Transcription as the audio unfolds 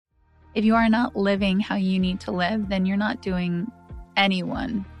If you are not living how you need to live, then you're not doing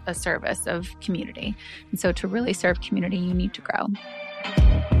anyone a service of community. And so to really serve community, you need to grow.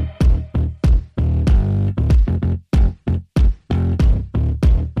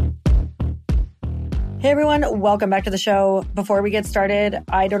 Hey everyone, welcome back to the show. Before we get started,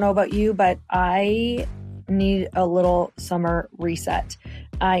 I don't know about you, but I need a little summer reset.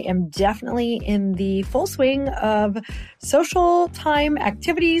 I am definitely in the full swing of social time,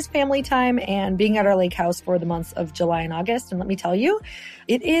 activities, family time, and being at our lake house for the months of July and August. And let me tell you,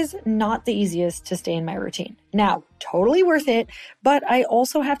 it is not the easiest to stay in my routine. Now, totally worth it, but I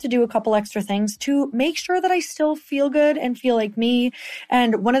also have to do a couple extra things to make sure that I still feel good and feel like me.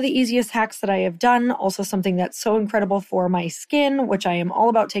 And one of the easiest hacks that I have done, also something that's so incredible for my skin, which I am all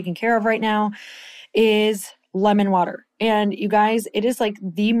about taking care of right now, is lemon water. And you guys, it is like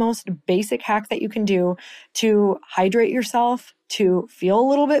the most basic hack that you can do to hydrate yourself, to feel a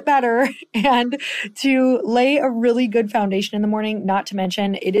little bit better, and to lay a really good foundation in the morning. Not to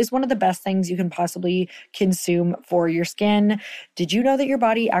mention, it is one of the best things you can possibly consume for your skin. Did you know that your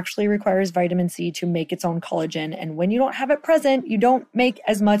body actually requires vitamin C to make its own collagen? And when you don't have it present, you don't make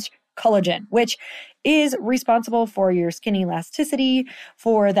as much collagen, which is responsible for your skin elasticity,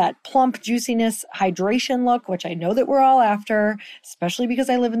 for that plump juiciness, hydration look, which I know that we're all after, especially because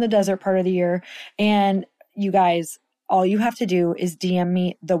I live in the desert part of the year. And you guys, all you have to do is DM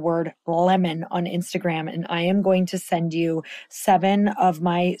me the word lemon on Instagram, and I am going to send you 7 of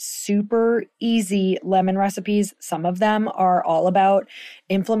my super easy lemon recipes. Some of them are all about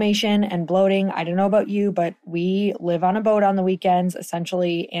inflammation and bloating. I don't know about you, but we live on a boat on the weekends,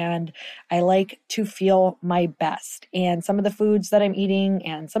 essentially, and I like to feel my best. And some of the foods that I'm eating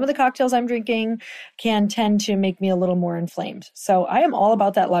and some of the cocktails I'm drinking can tend to make me a little more inflamed. So I am all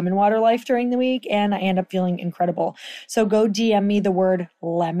about that lemon water life during the week, and I end up feeling incredible. So go DM me the word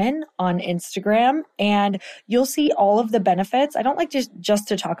lemon on Instagram and you'll see all of the benefits. I don't like just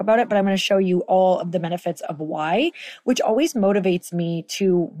to talk about it, but I'm going to show you all of the benefits of why, which always motivates me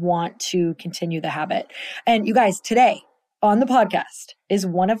to want to continue the habit. And you guys, today on the podcast is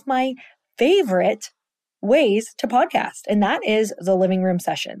one of my favorite ways to podcast, and that is the living room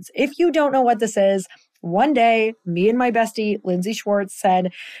sessions. If you don't know what this is, one day, me and my bestie, Lindsay Schwartz,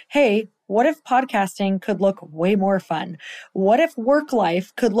 said, hey, what if podcasting could look way more fun? What if work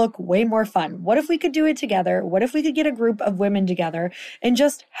life could look way more fun? What if we could do it together? What if we could get a group of women together and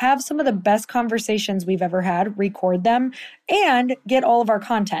just have some of the best conversations we've ever had, record them, and get all of our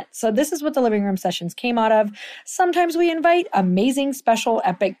content? So this is what the living room sessions came out of. Sometimes we invite amazing, special,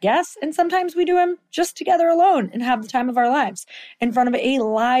 epic guests, and sometimes we do them just together alone and have the time of our lives in front of a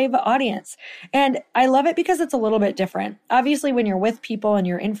live audience. And I love it because it's a little bit different. Obviously, when you're with people and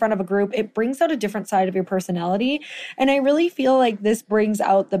you're in front of a group, it brings out a different side of your personality. And I really feel like this brings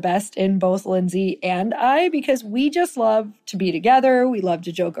out the best in both Lindsay and I, because we just love to be together. We love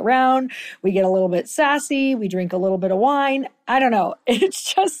to joke around. We get a little bit sassy. We drink a little bit of wine. I don't know.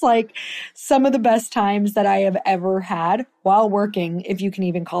 It's just like some of the best times that I have ever had while working, if you can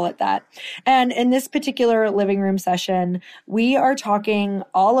even call it that. And in this particular living room session, we are talking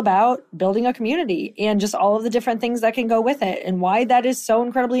all about building a community and just all of the different things that can go with it and why that is so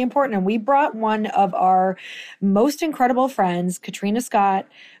incredibly important. And we brought one of our most incredible friends, Katrina Scott,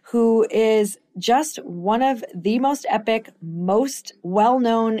 who is just one of the most epic, most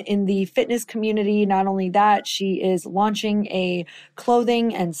well-known in the fitness community. Not only that, she is launching a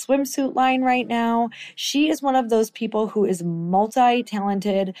clothing and swimsuit line right now. She is one of those people who is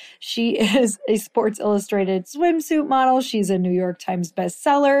multi-talented. She is a Sports Illustrated swimsuit model. She's a New York Times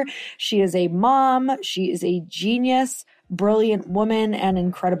bestseller. She is a mom. She is a genius, brilliant woman, and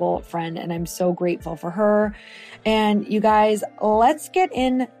incredible friend. And I'm so grateful for her. And you guys, let's get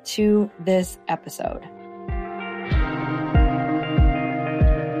into this episode.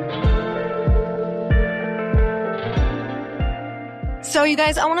 So you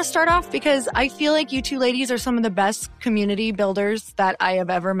guys, I want to start off because I feel like you two ladies are some of the best community builders that I have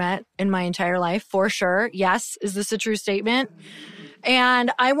ever met in my entire life, for sure. Yes, is this a true statement?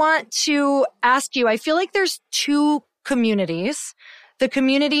 And I want to ask you, I feel like there's 2 communities: the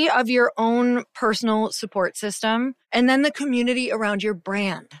community of your own personal support system, and then the community around your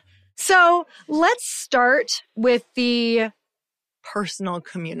brand. So let's start with the personal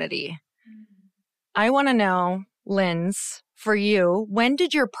community. I want to know, Linz, for you, when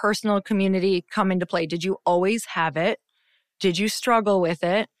did your personal community come into play? Did you always have it? Did you struggle with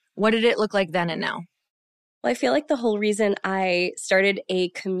it? What did it look like then and now? Well, I feel like the whole reason I started a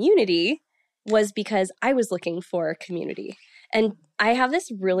community was because I was looking for a community. And I have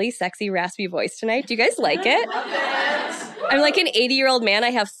this really sexy, raspy voice tonight. Do you guys like it? I'm like an 80-year-old man.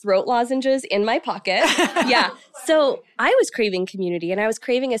 I have throat lozenges in my pocket. Yeah. So I was craving community, and I was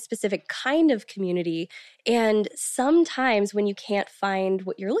craving a specific kind of community. And sometimes when you can't find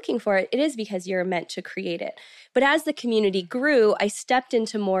what you're looking for, it is because you're meant to create it. But as the community grew, I stepped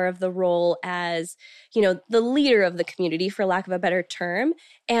into more of the role as, the leader of the community, for lack of a better term.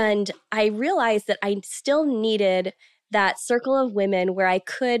 And I realized that I still needed that circle of women where I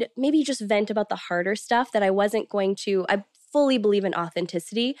could maybe just vent about the harder stuff that I wasn't going to. I fully believe in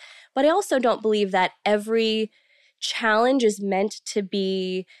authenticity, but I also don't believe that every challenge is meant to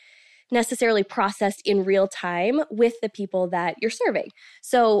be necessarily processed in real time with the people that you're serving.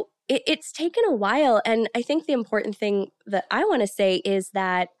 So it's taken a while. And I think the important thing that I want to say is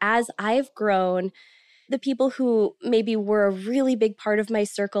that as I've grown, the people who maybe were a really big part of my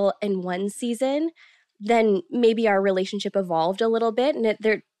circle in one season, then maybe our relationship evolved a little bit, and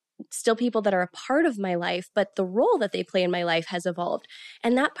they're still people that are a part of my life, but the role that they play in my life has evolved.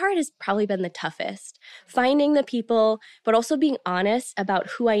 And that part has probably been the toughest. Finding the people, but also being honest about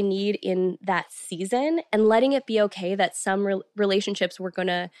who I need in that season, and letting it be okay that some relationships were going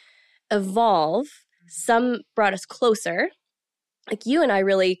to evolve. Some brought us closer. Like you and I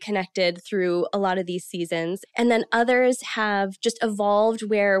really connected through a lot of these seasons. And then others have just evolved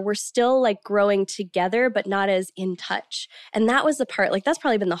where we're still like growing together, but not as in touch. And that was the part, like that's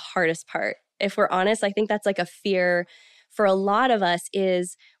probably been the hardest part. If we're honest, I think that's like a fear for a lot of us,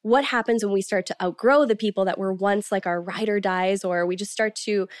 is what happens when we start to outgrow the people that were once like our ride or dies, or we just start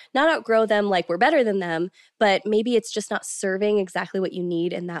to not outgrow them like we're better than them, but maybe it's just not serving exactly what you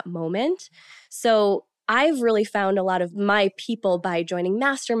need in that moment. So I've really found a lot of my people by joining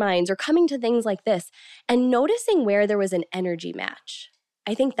masterminds or coming to things like this and noticing where there was an energy match.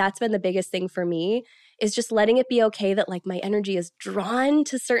 I think that's been the biggest thing for me, is just letting it be okay that like my energy is drawn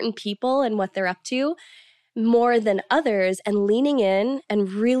to certain people and what they're up to more than others, and leaning in and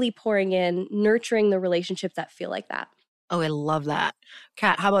really pouring in, nurturing the relationships that feel like that. Oh, I love that.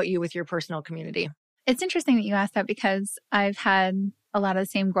 Kat, how about you with your personal community? It's interesting that you asked that, because I've had a lot of the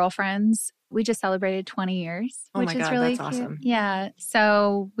same girlfriends. We just celebrated 20 years, which is really that's cute. awesome. Yeah.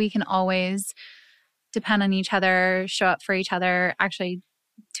 So we can always depend on each other, show up for each other. Actually,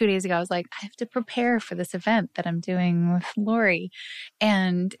 2 days ago, I was like, I have to prepare for this event that I'm doing with Lori.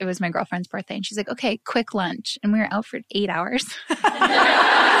 And it was my girlfriend's birthday. And she's like, okay, quick lunch. And we were out for 8 hours.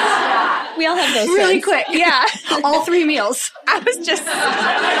 We all have those really things. quick. Yeah. All 3 meals. I was just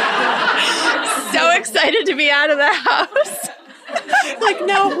so excited to be out of the house. Like,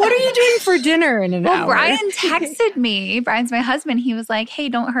 now, what are you doing for dinner in an hour? Brian texted me. Brian's my husband. He was like, hey,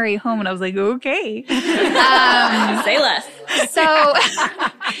 don't hurry home. And I was like, okay. Say less. So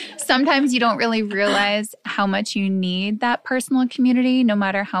sometimes you don't really realize how much you need that personal community, no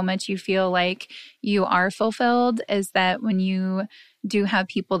matter how much you feel like you are fulfilled, is that when you do have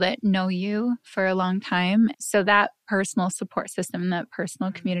people that know you for a long time. So that personal support system, that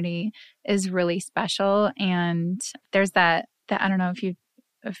personal community is really special. And there's that I don't know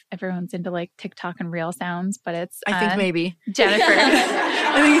if everyone's into like TikTok and reel sounds, but it's I think maybe Jennifer.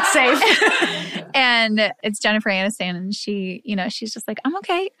 I think it's safe. And it's Jennifer Aniston, and she, she's just like, I'm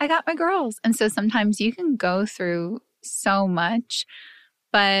okay. I got my girls. And so sometimes you can go through so much,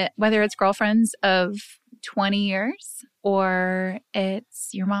 but whether it's girlfriends of 20 years or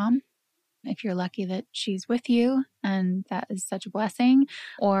it's your mom, if you're lucky that she's with you, and that is such a blessing,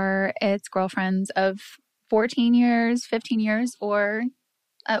 or it's girlfriends of 14 years, 15 years, or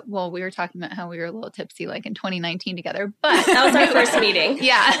we were talking about how we were a little tipsy like in 2019 together, but that was our first meeting.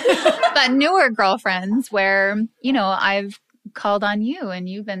 Yeah. But newer girlfriends where, I've called on you and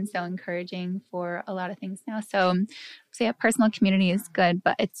you've been so encouraging for a lot of things now. So yeah, personal community is good,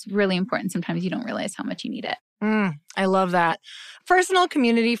 but it's really important. Sometimes you don't realize how much you need it. I love that. Personal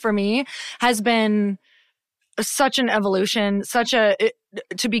community for me has been such an evolution,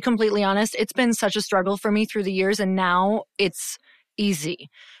 to be completely honest, it's been such a struggle for me through the years, and now it's easy.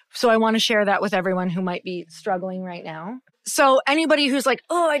 So I want to share that with everyone who might be struggling right now. So anybody who's like,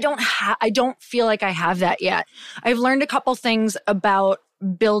 oh, I don't feel like I have that yet. I've learned a couple things about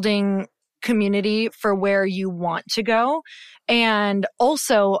building community for where you want to go. And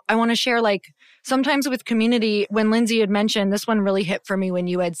also I want to share, like, sometimes with community, when Lindsay had mentioned, this one really hit for me when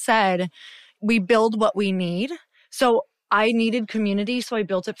you had said, we build what we need. So I needed community, so I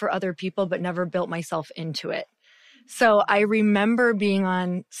built it for other people, but never built myself into it. So I remember being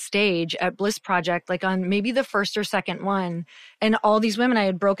on stage at Bliss Project, like on maybe the first or second one, and all these women, I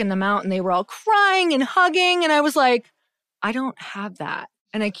had broken them out and they were all crying and hugging. And I was like, I don't have that.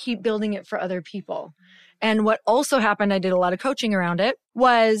 And I keep building it for other people. And what also happened, I did a lot of coaching around it,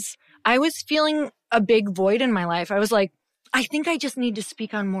 was I was feeling a big void in my life. I was like, I think I just need to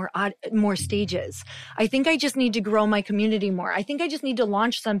speak on more stages. I think I just need to grow my community more. I think I just need to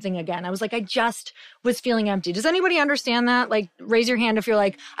launch something again. I was like, I just was feeling empty. Does anybody understand that? Like, raise your hand if you're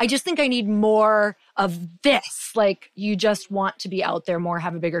like, I just think I need more of this. Like, you just want to be out there more,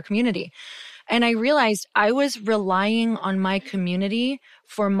 have a bigger community. And I realized I was relying on my community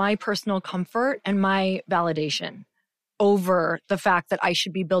for my personal comfort and my validation over the fact that I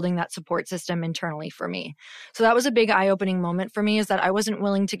should be building that support system internally for me. So that was a big eye-opening moment for me, is that I wasn't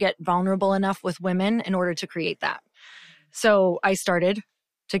willing to get vulnerable enough with women in order to create that. So I started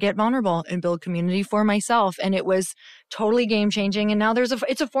to get vulnerable and build community for myself. And it was totally game-changing. And now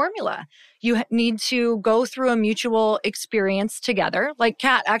it's a formula. You need to go through a mutual experience together. Like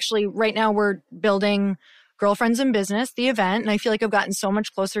Kat, actually, right now we're building Girlfriends in Business, the event. And I feel like I've gotten so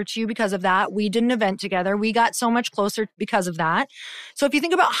much closer to you because of that. We did an event together. We got so much closer because of that. So if you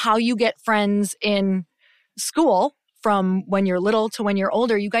think about how you get friends in school from when you're little to when you're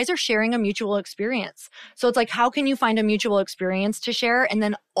older, you guys are sharing a mutual experience. So it's like, how can you find a mutual experience to share? And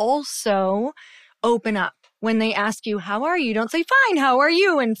then also open up. When they ask you, how are you? Don't say, fine, how are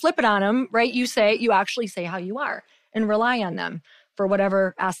you? And flip it on them, right? You actually say how you are and rely on them for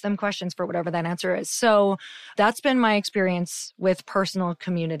whatever, ask them questions for whatever that answer is. So that's been my experience with personal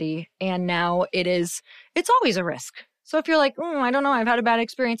community. And now it's always a risk. So if you're like, I don't know, I've had a bad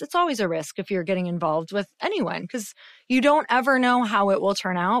experience, it's always a risk if you're getting involved with anyone, because you don't ever know how it will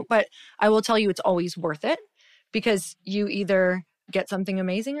turn out. But I will tell you, it's always worth it, because you either get something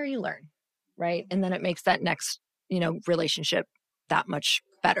amazing or you learn, right? And then it makes that next, relationship that much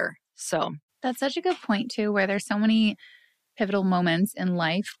better. So that's such a good point too, where there's so many pivotal moments in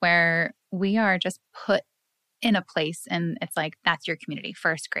life where we are just put in a place and it's like, that's your community.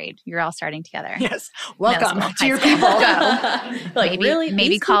 First grade, you're all starting together. Yes. Welcome to your people. Go. Like,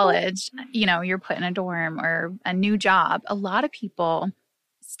 maybe college, you're put in a dorm or a new job. A lot of people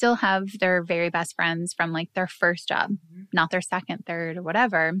still have their very best friends from like their first job, not their second, third, or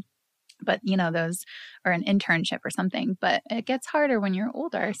whatever. But, those are an internship or something. But it gets harder when you're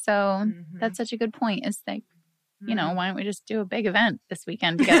older. So that's such a good point. It's like, why don't we just do a big event this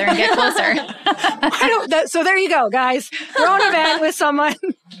weekend together and get closer? So there you go, guys. Throw an event with someone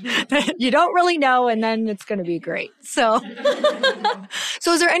that you don't really know, and then it's going to be great. So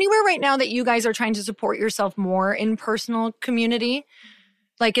is there anywhere right now that you guys are trying to support yourself more in personal community?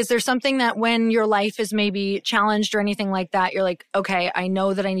 Like, is there something that when your life is maybe challenged or anything like that, you're like, okay, I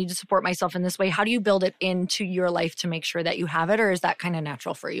know that I need to support myself in this way. How do you build it into your life to make sure that you have it? Or is that kind of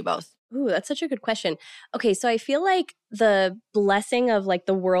natural for you both? Ooh, that's such a good question. Okay, so I feel like the blessing of like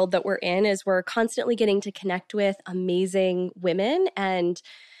the world that we're in is we're constantly getting to connect with amazing women and,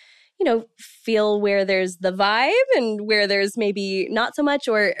 feel where there's the vibe and where there's maybe not so much,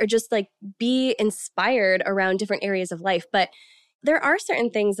 or just like be inspired around different areas of life. But there are certain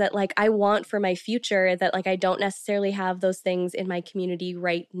things that like I want for my future that like I don't necessarily have those things in my community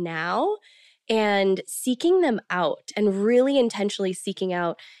right now. And seeking them out and really intentionally seeking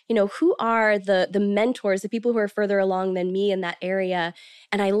out, who are the mentors, the people who are further along than me in that area.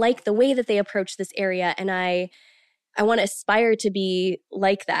 And I like the way that they approach this area. And I want to aspire to be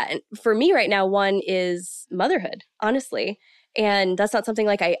like that. And for me right now, one is motherhood, honestly. And that's not something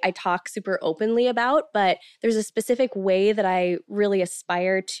like I talk super openly about, but there's a specific way that I really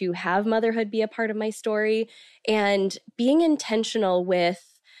aspire to have motherhood be a part of my story, and being intentional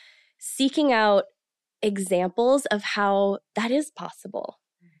with seeking out examples of how that is possible.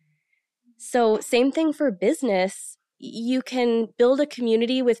 So same thing for business. You can build a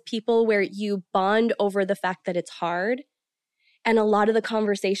community with people where you bond over the fact that it's hard, and a lot of the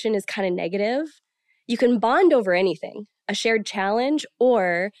conversation is kind of negative. You can bond over anything, a shared challenge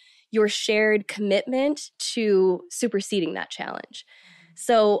or your shared commitment to superseding that challenge.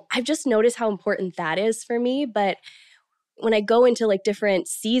 So I've just noticed how important that is for me. But when I go into like different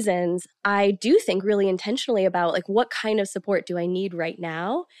seasons, I do think really intentionally about like, what kind of support do I need right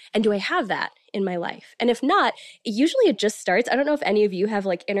now? And do I have that in my life? And if not, usually it just starts. I don't know if any of you have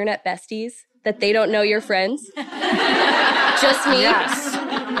like internet besties that they don't know your friends. Just me. Yes.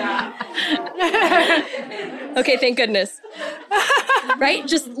 Okay, thank goodness. Right?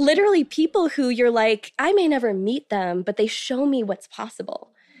 Just literally people who you're like, I may never meet them, but they show me what's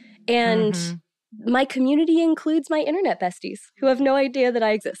possible. And my community includes my internet besties who have no idea that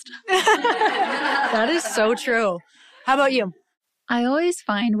I exist. That is so true. How about you? I always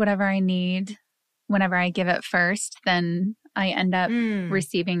find whatever I need, whenever I give it first, then I end up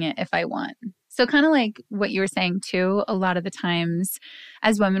receiving it if I want. So kind of like what you were saying too, a lot of the times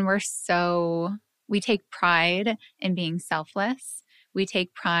as women, we take pride in being selfless. We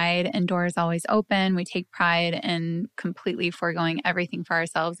take pride in doors always open. We take pride in completely foregoing everything for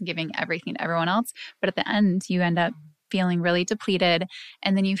ourselves and giving everything to everyone else. But at the end, you end up feeling really depleted,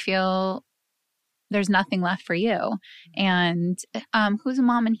 and then you feel there's nothing left for you. And who's a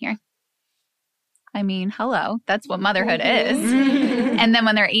mom in here? I mean, hello, that's what motherhood is. And then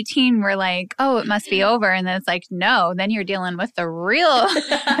when they're 18, we're like, oh, it must be over. And then it's like, no, then you're dealing with the real,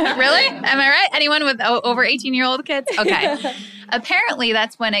 really? Am I right? Anyone with over 18-year-old kids? Okay. Apparently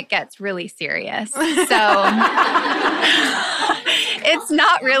that's when it gets really serious. So it's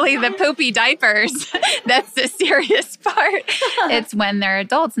not really the poopy diapers that's the serious part. It's when they're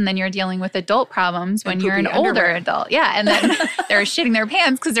adults, and then you're dealing with adult problems when you're an older adult. Yeah. And then they're shitting their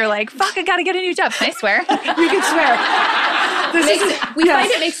pants because they're like, fuck, I got to get a new job. Can I swear? You can swear. We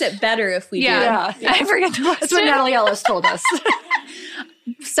find it makes it better if we do. Yeah. I forget the question. That's what Natalie Ellis told us.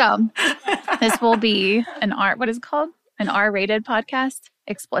 So this will be an R, what is it called? An R-rated podcast?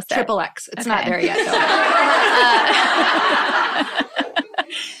 Explicit. XXX. It's not there yet, though.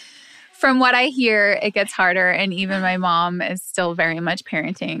 From what I hear, it gets harder. And even my mom is still very much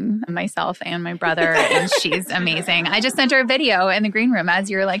parenting myself and my brother. And she's amazing. I just sent her a video in the green room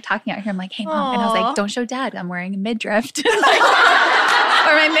as you're like talking out here. I'm like, hey, Mom. Aww. And I was like, don't show Dad. I'm wearing a midriff.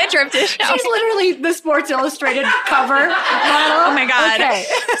 Or my midriff is showing. She's literally the Sports Illustrated cover model. Oh my God. Okay.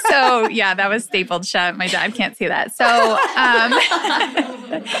 So yeah, that was stapled shut. My dad can't see that. So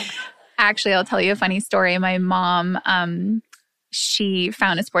actually, I'll tell you a funny story. My mom, she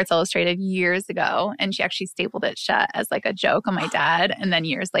found a Sports Illustrated years ago, and she actually stapled it shut as like a joke on my dad. And then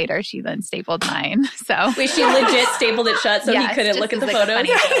years later, she then stapled mine. So wait, she legit stapled it shut so he couldn't look at the photos?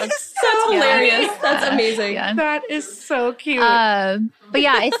 That's hilarious. That's amazing. Yeah. That is so cute. But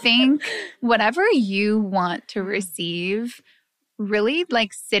yeah, I think whatever you want to receive, really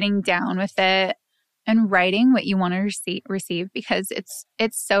like sitting down with it and writing what you want to receive, because it's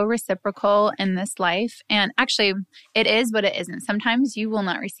so reciprocal in this life. And actually, it is, but it isn't. Sometimes you will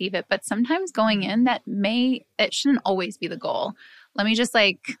not receive it, but sometimes going in, it shouldn't always be the goal. Let me just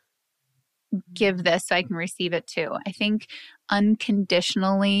like give this so I can receive it too. I think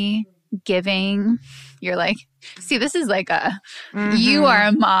unconditionally giving, you're like, see, this is like you are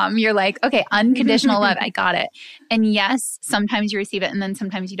a mom. You're like, okay, unconditional love. I got it. And yes, sometimes you receive it and then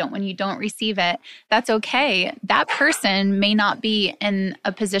sometimes you don't. When you don't receive it, that's okay. That person may not be in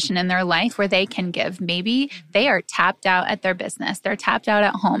a position in their life where they can give. Maybe they are tapped out at their business. They're tapped out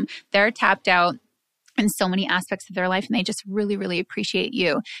at home. They're tapped out in so many aspects of their life, and they just really, really appreciate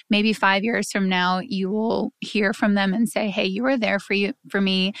you. Maybe 5 years from now, you will hear from them and say, hey, you were there for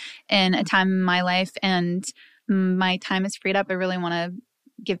me in a time in my life, and my time is freed up. I really want to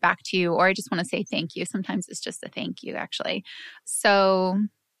give back to you, or I just want to say thank you. Sometimes it's just a thank you, actually. So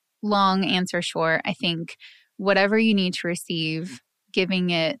long answer short, I think whatever you need to receive,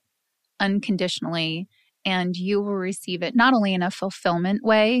 giving it unconditionally, and you will receive it not only in a fulfillment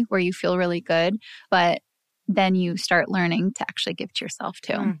way where you feel really good, but then you start learning to actually give to yourself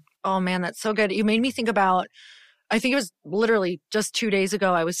too. Oh man, that's so good. You made me think about, I think it was literally just 2 days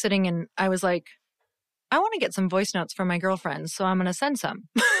ago, I was sitting and I was like, I want to get some voice notes from my girlfriends, so I'm going to send some.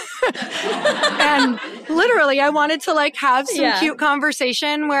 And literally I wanted to like have some cute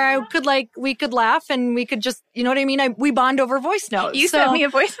conversation where we could laugh and we could just, you know what I mean? We bond over voice notes. You sent me a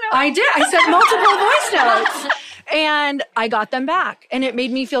voice note? I did. I sent multiple voice notes and I got them back and it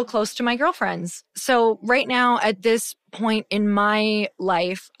made me feel close to my girlfriends. So right now at this point in my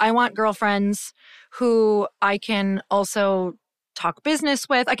life, I want girlfriends who I can also talk business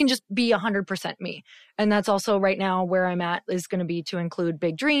with. I can just be 100% me. And that's also right now where I'm at is going to be to include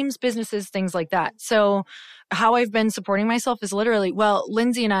big dreams, businesses, things like that. So how I've been supporting myself is literally, well,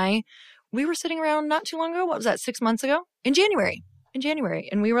 Lindsay and I, we were sitting around not too long ago. What was that? 6 months ago? In January.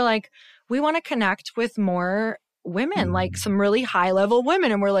 And we were like, we want to connect with more women, like some really high level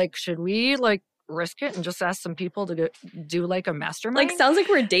women. And we're like, should we like risk it and just ask some people to do like a mastermind? Like, sounds like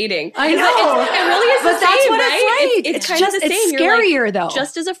we're dating. I know. It really is but the that's same, what right? it's like. It's kind of the same. It's You're scarier like, though.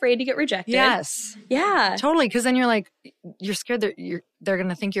 Just as afraid to get rejected. Yes. Yeah. Totally. Because then you're like, you're scared that they're going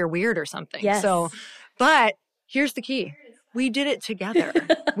to think you're weird or something. Yes. So, but here's the key. We did it together.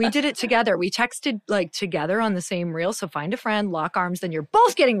 We texted like together on the same reel. So find a friend, lock arms, then you're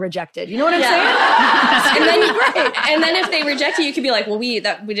both getting rejected. You know what I'm saying? And then if they reject you, you could be like, well, we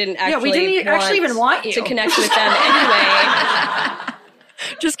didn't actually we didn't actually even want you to connect with them anyway.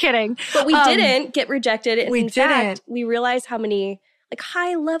 Just kidding. But we didn't get rejected. And we in didn't. fact, we realized how many like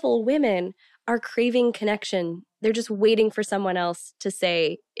high level women are craving connection. They're just waiting for someone else to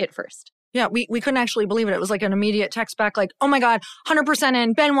say it first. Yeah, we couldn't actually believe it. It was like an immediate text back like, oh my God, 100%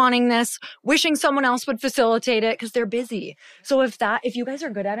 in, been wanting this, wishing someone else would facilitate it because they're busy. So if you guys are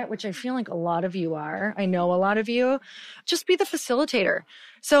good at it, which I feel like a lot of you are, I know a lot of you, just be the facilitator.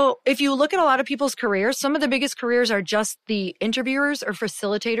 So if you look at a lot of people's careers, some of the biggest careers are just the interviewers or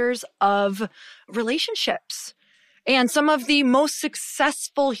facilitators of relationships. And some of the most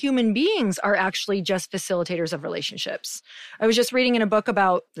successful human beings are actually just facilitators of relationships. I was just reading in a book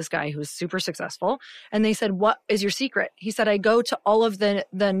about this guy who's super successful. And they said, what is your secret? He said, I go to all of the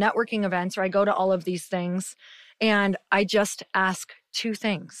networking events, or I go to all of these things, and I just ask two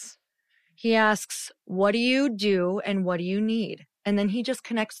things. He asks, what do you do and what do you need? And then he just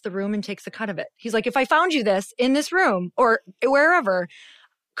connects the room and takes a cut of it. He's like, if I found you this in this room or wherever,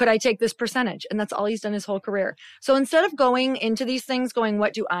 could I take this percentage? And that's all he's done his whole career. So instead of going into these things going,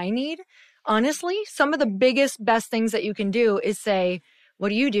 what do I need? Honestly, some of the biggest, best things that you can do is say, what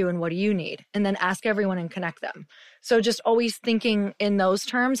do you do and what do you need? And then ask everyone and connect them. So just always thinking in those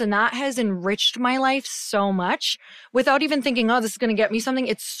terms. And that has enriched my life so much without even thinking, oh, this is going to get me something.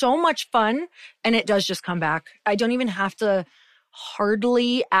 It's so much fun. And it does just come back. I don't even have to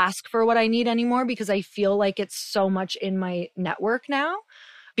hardly ask for what I need anymore because I feel like it's so much in my network now.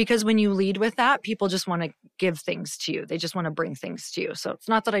 Because when you lead with that, people just want to give things to you. They just want to bring things to you. So it's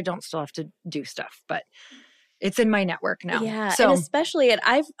not that I don't still have to do stuff, but it's in my network now. Yeah, so, and especially,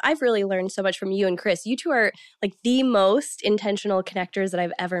 I've really learned so much from you and Chris. You two are like the most intentional connectors that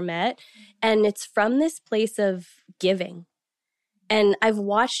I've ever met. And it's from this place of giving. And I've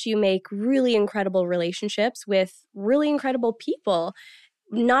watched you make really incredible relationships with really incredible people,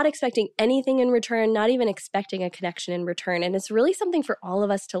 not expecting anything in return, not even expecting a connection in return. And it's really something for all of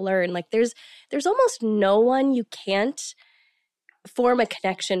us to learn. Like there's almost no one you can't form a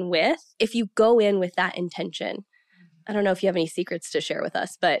connection with if you go in with that intention. I don't know if you have any secrets to share with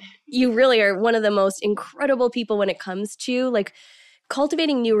us, but you really are one of the most incredible people when it comes to like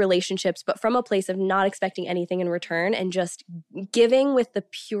cultivating new relationships, but from a place of not expecting anything in return and just giving with the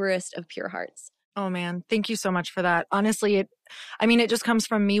purest of pure hearts. Oh man, thank you so much for that. Honestly, it just comes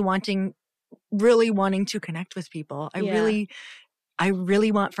from me really wanting to connect with people. I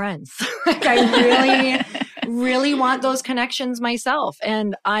really want friends. Like I really want those connections myself.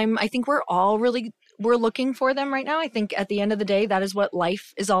 And I think we're looking for them right now. I think at the end of the day, that is what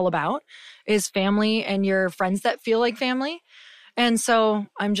life is all about, is family and your friends that feel like family. And so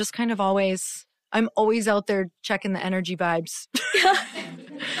I'm just kind of I'm always out there checking the energy vibes.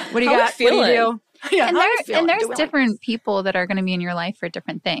 What do you got? What do you do? Yeah, and there's different people that are going to be in your life for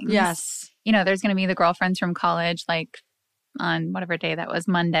different things. Yes. There's going to be the girlfriends from college, like on whatever day that was,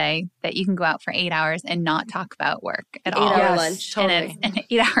 Monday, that you can go out for 8 hours and not talk about work at all. 8-hour lunch. Totally. And it's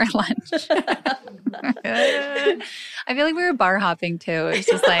an 8-hour lunch. I feel like we were bar hopping too. It's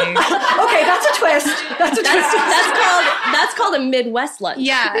just like okay, that's a twist. That's called a Midwest lunch.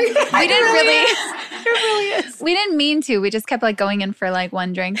 Yeah, we didn't really. It really is. We didn't mean to. We just kept like going in for like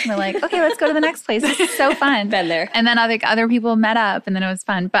one drink. And we're like, okay, let's go to the next place. This is so fun. Been there. And then other people met up, and then it was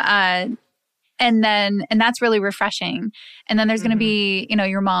fun. But and that's really refreshing. And then there's going to be,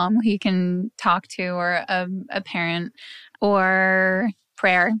 your mom who you can talk to, or a parent, or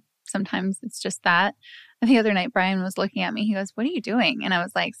prayer. Sometimes it's just that. The other night, Brian was looking at me. He goes, "What are you doing?" And I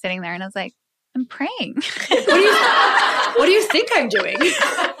was like sitting there, and I was like, "I'm praying." What do you think I'm doing?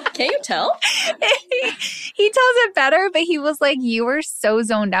 Can you tell? He tells it better, but he was like, you were so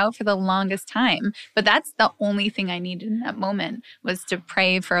zoned out for the longest time. But that's the only thing I needed in that moment, was to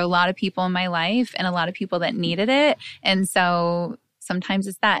pray for a lot of people in my life and a lot of people that needed it. And so sometimes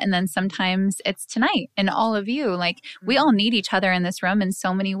it's that. And then sometimes it's tonight and all of you. Like we all need each other in this room in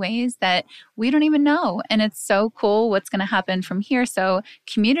so many ways that we don't even know. And it's so cool what's going to happen from here. So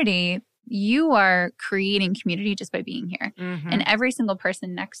community, you are creating community just by being here. Mm-hmm. And every single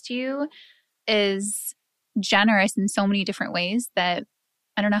person next to you is generous in so many different ways that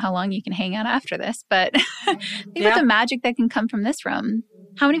I don't know how long you can hang out after this, but think about the magic that can come from this room.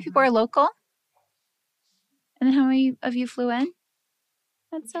 How many people are local? And then how many of you flew in?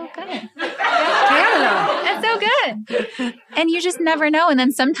 That's so good. Canada. That's so good. And you just never know. And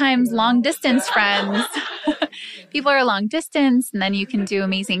then sometimes long distance friends, people are long distance, and then you can do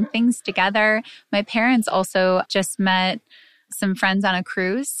amazing things together. My parents also just met some friends on a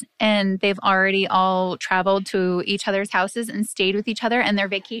cruise, and they've already all traveled to each other's houses and stayed with each other, and they're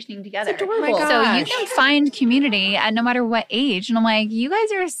vacationing together. That's adorable. So you can find community at no matter what age. And I'm like, you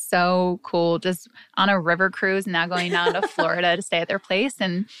guys are so cool, just on a river cruise and now going down to Florida to stay at their place.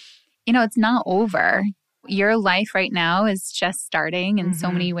 And, it's not over. Your life right now is just starting in so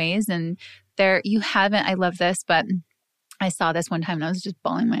many ways. And I love this, but I saw this one time and I was just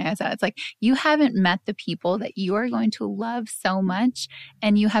bawling my eyes out. It's like, you haven't met the people that you are going to love so much,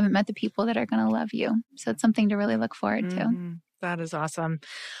 and you haven't met the people that are going to love you. So it's something to really look forward to. That is awesome.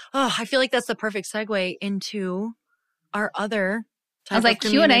 Oh, I feel like that's the perfect segue into our other type I was like,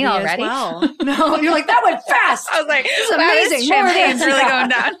 Q&A already? Well. No, you're like, that went fast. I was like, this is amazing. This champagne's really going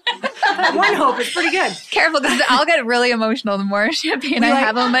down. One hope is pretty good. Careful, because I'll get really emotional the more champagne I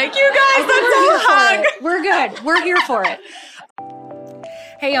have. I'm like, you guys, that's a hug. We're good. We're here for it.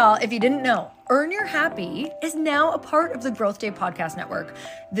 Hey, y'all, if you didn't know, Earn Your Happy is now a part of the Growth Day Podcast Network.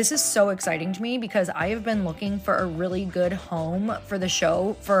 This is so exciting to me because I have been looking for a really good home for the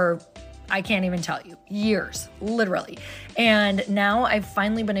show for, I can't even tell you, years, literally. And now I've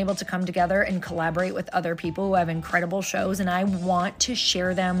finally been able to come together and collaborate with other people who have incredible shows, and I want to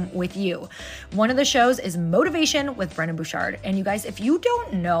share them with you. One of the shows is Motivation with Brendon Burchard. And you guys, if you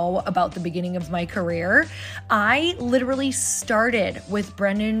don't know about the beginning of my career, I literally started with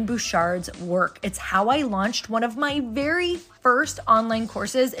Brendon Burchard's work. It's how I launched one of my very first online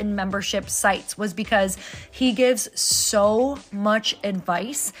courses and membership sites, was because he gives so much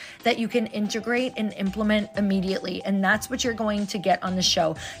advice that you can integrate and implement immediately. And that's what you're going to get on the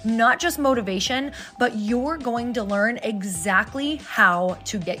show. Not just motivation, but you're going to learn exactly how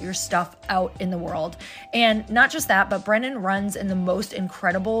to get your stuff out in the world. And not just that, but Brendon runs in the most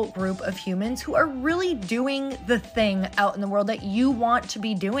incredible group of humans who are really doing the thing out in the world that you want to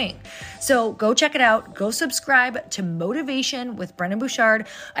be doing. So go check it out. Go subscribe to Motivation with Brendon Burchard.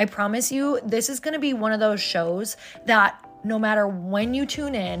 I promise you, this is going to be one of those shows that no matter when you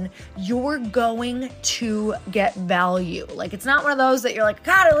tune in, you're going to get value. Like, it's not one of those that you're like,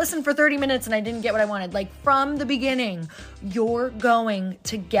 God, I listened for 30 minutes and I didn't get what I wanted. Like, from the beginning, you're going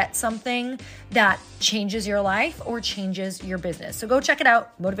to get something that changes your life or changes your business. So go check it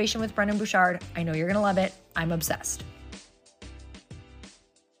out. Motivation with Brendon Burchard. I know you're going to love it. I'm obsessed.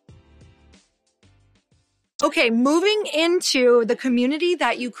 Okay, moving into the community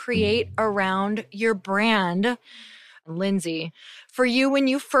that you create around your brand. Lindsay, for you, when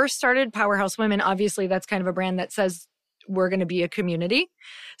you first started Powerhouse Women, obviously that's kind of a brand that says we're going to be a community.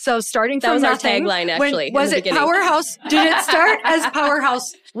 So starting from nothing. That was our tagline, actually. Was it Powerhouse? Did it start as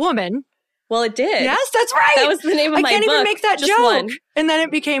Powerhouse Woman? Well, it did. Yes, that's right. That was the name of my book. I can't even make that Just joke. one. And then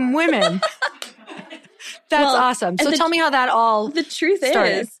it became Women. That's awesome. So tell me how that all The truth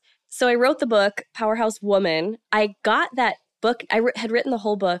started. is, so I wrote the book, Powerhouse Woman. I got that book. I had written the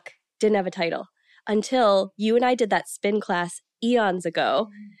whole book, didn't have a title, until you and I did that spin class eons ago.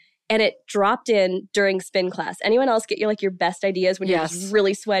 And it dropped in during spin class. Anyone else get your best ideas when you're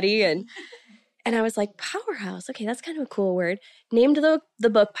really sweaty? And I was like, Powerhouse. Okay, that's kind of a cool word. Named the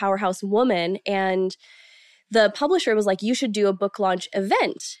book Powerhouse Woman. And the publisher was like, you should do a book launch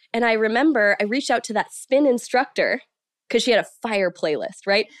event. And I remember I reached out to that spin instructor because she had a fire playlist,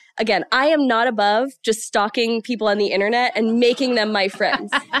 right? Again, I am not above just stalking people on the internet and making them my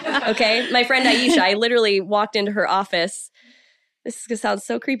friends, okay? My friend Aisha, I literally walked into her office. This is going to sound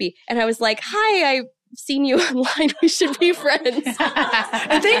so creepy. And I was like, hi, I've seen you online. We should be friends. And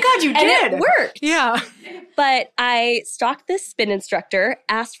thank God you did. And it worked. Yeah. But I stalked this spin instructor,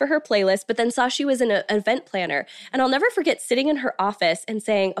 asked for her playlist, but then saw she was an event planner. And I'll never forget sitting in her office and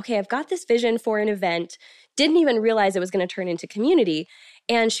saying, okay, I've got this vision for an event. Didn't even realize it was going to turn into community.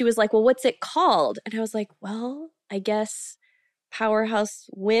 And she was like, well, what's it called? And I was like, well, I guess Powerhouse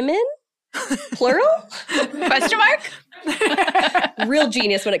Women? Plural? Question mark? Real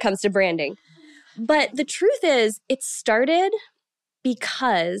genius when it comes to branding. But the truth is, it started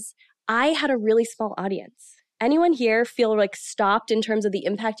because I had a really small audience. Anyone here feel like stopped in terms of the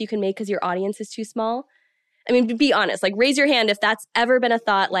impact you can make because your audience is too small? I mean, be honest, like raise your hand if that's ever been a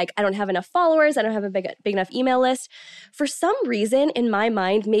thought, like I don't have enough followers, I don't have a big enough email list. For some reason in my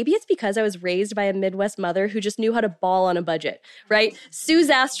mind, maybe it's because I was raised by a Midwest mother who just knew how to ball on a budget, right? Sue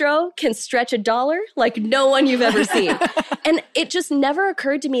Zastro can stretch $1 like no one you've ever seen. And it just never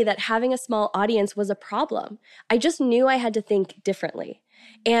occurred to me that having a small audience was a problem. I just knew I had to think differently.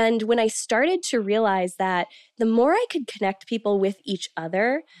 And when I started to realize that the more I could connect people with each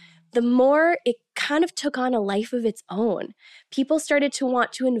other, the more it kind of took on a life of its own. People started to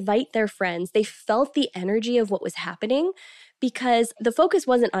want to invite their friends. They felt the energy of what was happening because the focus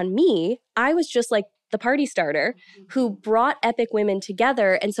wasn't on me. I was just like the party starter who brought epic women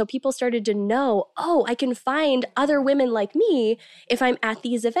together. And so people started to know, oh, I can find other women like me if I'm at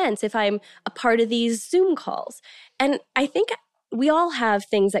these events, if I'm a part of these Zoom calls. And I think we all have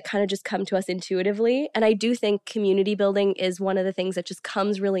things that kind of just come to us intuitively. And I do think community building is one of the things that just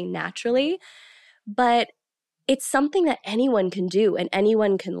comes really naturally. But it's something that anyone can do and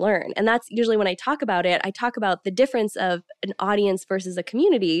anyone can learn. And that's usually when I talk about it, I talk about the difference of an audience versus a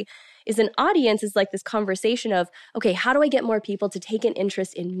community. Is an audience is like this conversation of, okay, how do I get more people to take an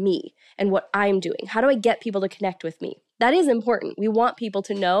interest in me and what I'm doing? How do I get people to connect with me? That is important. We want people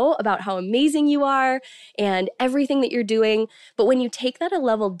to know about how amazing you are and everything that you're doing. But when you take that a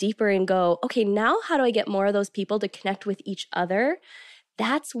level deeper and go, okay, now how do I get more of those people to connect with each other?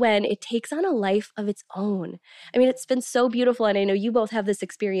 That's when it takes on a life of its own. I mean, it's been so beautiful. And I know you both have this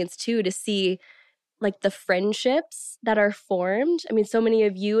experience too, to see like the friendships that are formed. I mean, so many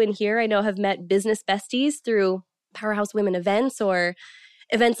of you in here I know have met business besties through Powerhouse Women events or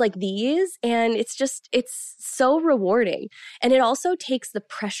events like these. And it's so rewarding. And it also takes the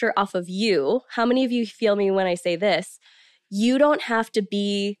pressure off of you. How many of you feel me when I say this? You don't have to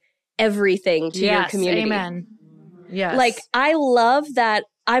be everything to your community. Amen. Yes. Like, I love that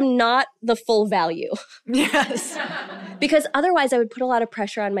I'm not the full value. Yes. Because otherwise I would put a lot of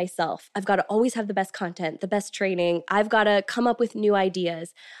pressure on myself. I've got to always have the best content, the best training. I've got to come up with new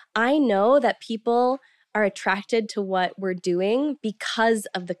ideas. I know that people are attracted to what we're doing because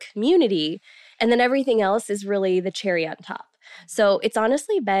of the community. And then everything else is really the cherry on top. So it's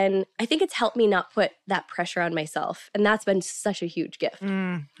honestly been, I think it's helped me not put that pressure on myself. And that's been such a huge gift.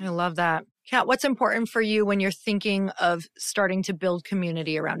 I love that. Kat, what's important for you when you're thinking of starting to build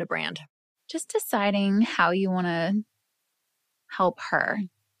community around a brand? Just deciding how you want to help her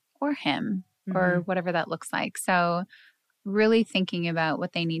or him or whatever that looks like. So really thinking about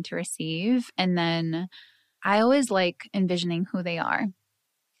what they need to receive. And then I always like envisioning who they are.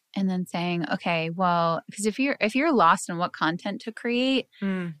 And then saying, okay, well, because if you're lost in what content to create,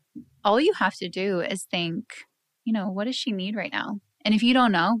 all you have to do is think, what does she need right now? And if you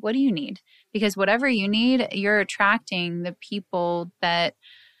don't know, what do you need? Because whatever you need, you're attracting the people that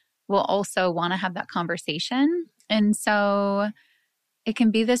will also want to have that conversation. And so it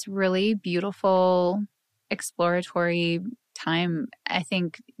can be this really beautiful, exploratory time. I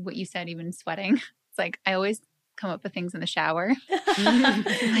think what you said, even sweating, it's like I always come up with things in the shower.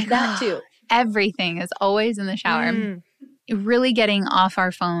 Like, that too. Everything is always in the shower. Really getting off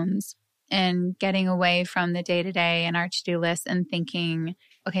our phones and getting away from the day-to-day and our to-do list and thinking,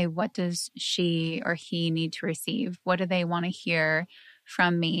 okay, what does she or he need to receive? What do they want to hear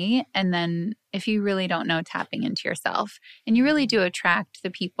from me? And then if you really don't know, tapping into yourself. And you really do attract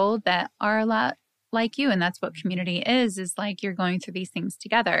the people that are a lot like you. And that's what community is like you're going through these things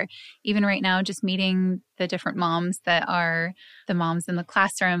together. Even right now, just meeting the different moms that are the moms in the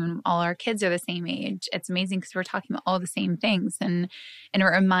classroom, all our kids are the same age. It's amazing because we're talking about all the same things. And it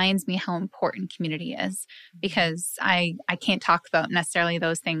reminds me how important community is, because I can't talk about necessarily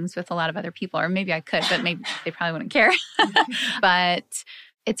those things with a lot of other people, or maybe I could, but maybe they probably wouldn't care. But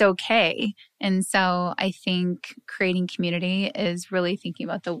it's okay. And so I think creating community is really thinking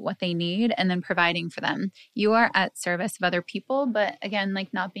about what they need and then providing for them. You are at service of other people, but again,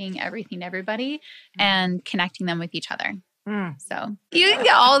 like not being everything to everybody and connecting them with each other. So you can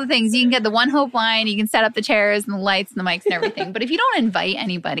get all the things. You can get the One Hope line, you can set up the chairs and the lights and the mics and everything. But if you don't invite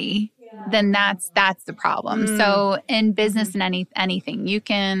anybody, then that's the problem. So in business and anything, you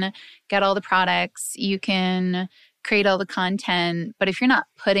can get all the products, you can create all the content, but if you're not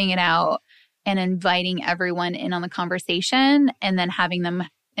putting it out and inviting everyone in on the conversation and then having them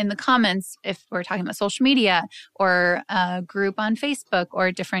in the comments, if we're talking about social media or a group on Facebook or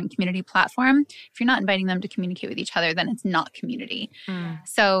a different community platform, if you're not inviting them to communicate with each other, then it's not community.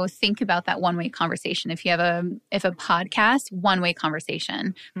 So think about that one-way conversation. If you have a podcast, one-way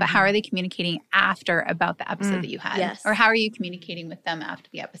conversation, but how are they communicating after about the episode that you had? Yes. Or how are you communicating with them after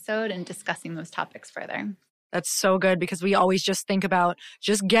the episode and discussing those topics further? That's so good, because we always just think about,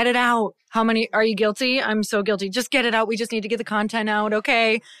 just get it out. How many, are you guilty? I'm so guilty. Just get it out. We just need to get the content out.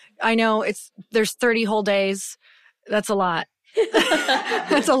 Okay. I know there's 30 whole days. That's a lot.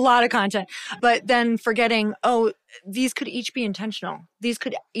 That's a lot of content. But then forgetting, these could each be intentional. These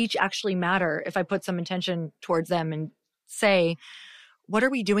could each actually matter if I put some intention towards them and say, what are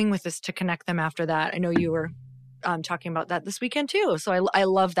we doing with this to connect them after that? I know you were talking about that this weekend too. So I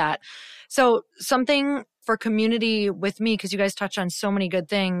love that. So something for community with me, because you guys touch on so many good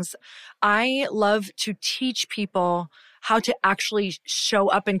things. I love to teach people how to actually show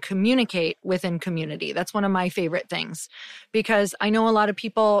up and communicate within community. That's one of my favorite things, because I know a lot of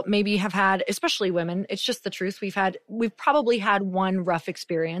people maybe have had, especially women, it's just the truth. We've probably had one rough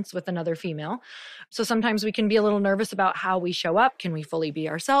experience with another female. So sometimes we can be a little nervous about how we show up. Can we fully be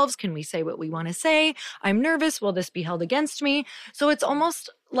ourselves? Can we say what we want to say? I'm nervous. Will this be held against me? So it's almost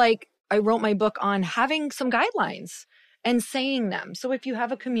like I wrote my book on having some guidelines and saying them. So if you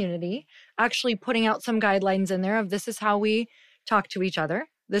have a community, actually putting out some guidelines in there of this is how we talk to each other.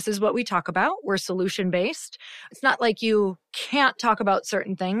 This is what we talk about. We're solution-based. It's not like you can't talk about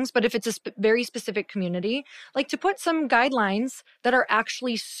certain things, but if it's a very specific community, like to put some guidelines that are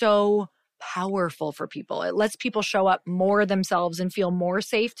actually so powerful for people. It lets people show up more themselves and feel more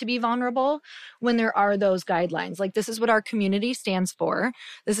safe to be vulnerable when there are those guidelines. Like, this is what our community stands for.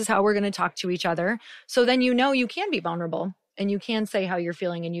 This is how we're going to talk to each other. So then you know you can be vulnerable and you can say how you're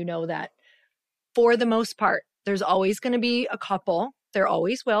feeling, and you know that for the most part, there's always going to be a couple. There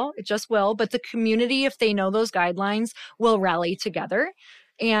always will. It just will. But the community, if they know those guidelines, will rally together.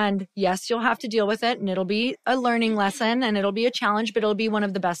 And yes, you'll have to deal with it, and it'll be a learning lesson and it'll be a challenge, but it'll be one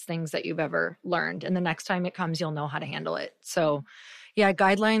of the best things that you've ever learned. And the next time it comes, you'll know how to handle it. So yeah,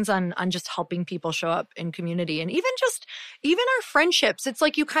 guidelines on just helping people show up in community, and even our friendships. It's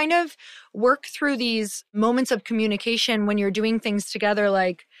like you kind of work through these moments of communication when you're doing things together.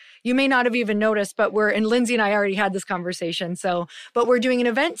 Like, you may not have even noticed, but and Lindsay and I already had this conversation. But we're doing an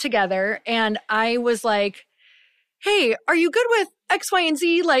event together, and I was like, hey, are you good with X, Y, and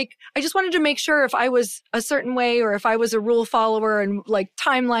Z? Like, I just wanted to make sure if I was a certain way or if I was a rule follower and like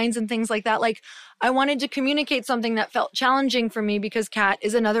timelines and things like that. Like, I wanted to communicate something that felt challenging for me because Kat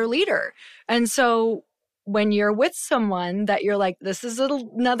is another leader. And so when you're with someone that you're like, this is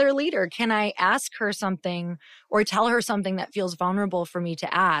another leader, can I ask her something or tell her something that feels vulnerable for me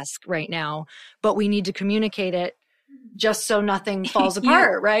to ask right now? But we need to communicate it just so nothing falls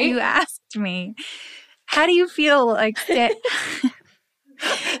apart, right? You asked me, how do you feel like I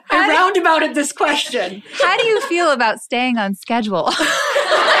roundabouted this question. How do you feel about staying on schedule?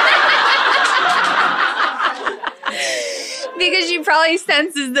 Because she probably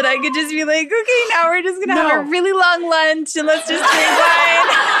senses that I could just be like, okay, now we're just going to have a really long lunch and let's just drink wine.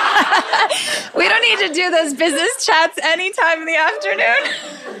 We don't need to do those business chats anytime in the afternoon.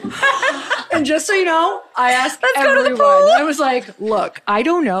 And just so you know, I asked everyone. Go to the pool. I was like, look, I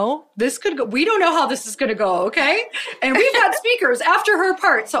don't know. This could go. We don't know how this is going to go, okay? And we've got speakers after her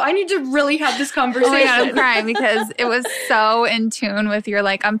part, so I need to really have this conversation. Oh my God, I'm crying because it was so in tune with your,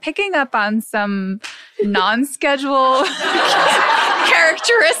 like, I'm picking up on some non-schedule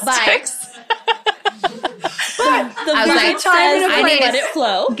characteristics. I was like, I need let it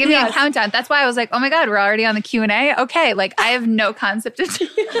flow. Give me a countdown. That's why I was like, oh my God, we're already on the Q&A. Okay, like I have no concept of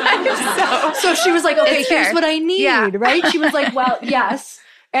time. So she was like, okay, here's what I need, right? She was like, well, yes.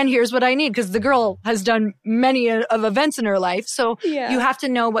 And here's what I need, because the girl has done many of events in her life. So you have to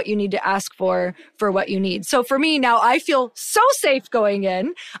know what you need to ask for what you need. So for me now, I feel so safe going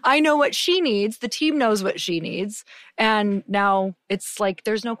in. I know what she needs. The team knows what she needs. And now it's like,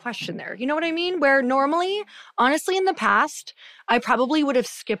 there's no question there. You know what I mean? Where normally, honestly, in the past, I probably would have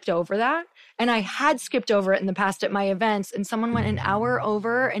skipped over that. And I had skipped over it in the past at my events, and someone went an hour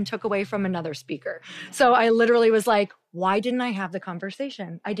over and took away from another speaker. So I literally was like, why didn't I have the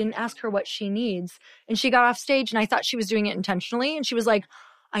conversation? I didn't ask her what she needs. And she got off stage and I thought she was doing it intentionally. And she was like,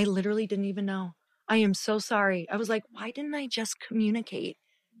 I literally didn't even know. I am so sorry. I was like, why didn't I just communicate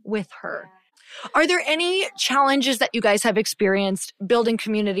with her? Are there any challenges that you guys have experienced building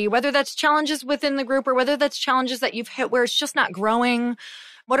community, whether that's challenges within the group or whether that's challenges that you've hit where it's just not growing?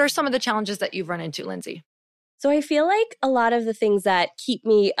 What are some of the challenges that you've run into, Lindsay? So I feel like a lot of the things that keep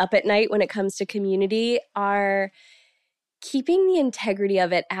me up at night when it comes to community are keeping the integrity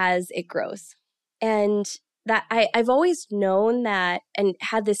of it as it grows. And that I've always known that and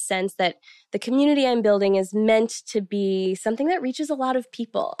had this sense that the community I'm building is meant to be something that reaches a lot of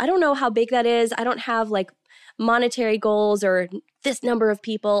people. I don't know how big that is. I don't have like monetary goals or this number of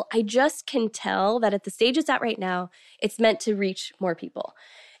people. I just can tell that at the stage it's at right now, it's meant to reach more people.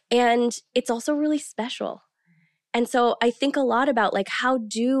 And it's also really special. And so I think a lot about like, how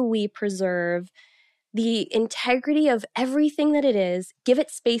do we preserve the integrity of everything that it is, give it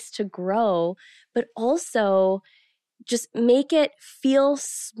space to grow, but also just make it feel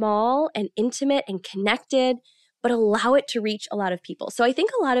small and intimate and connected, but allow it to reach a lot of people. So I think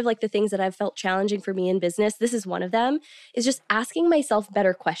a lot of like the things that I've felt challenging for me in business, this is one of them, is just asking myself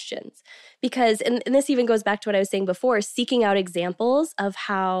better questions. Because, and this even goes back to what I was saying before, seeking out examples of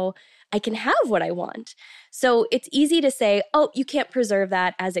how I can have what I want. So it's easy to say, oh, you can't preserve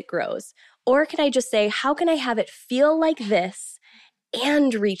that as it grows. Or can I just say, how can I have it feel like this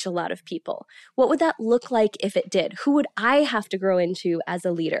and reach a lot of people? What would that look like if it did? Who would I have to grow into as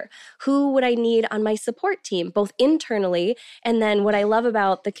a leader? Who would I need on my support team, both internally? And then what I love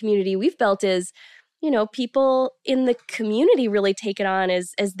about the community we've built is, you know, people in the community really take it on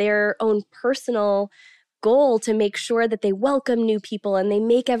as their own personal goal to make sure that they welcome new people and they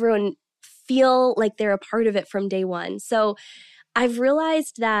make everyone feel like they're a part of it from day one. So I've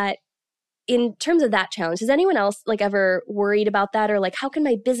realized that in terms of that challenge, has anyone else like ever worried about that? Or like, how can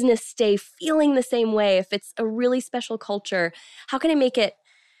my business stay feeling the same way if it's a really special culture? How can I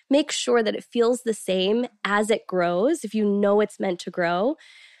make sure that it feels the same as it grows, if you know it's meant to grow?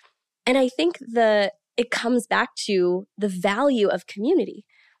 And I think it comes back to the value of community,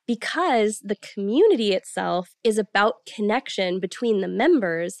 because the community itself is about connection between the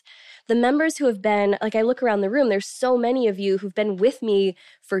members who have been, like, I look around the room, there's so many of you who've been with me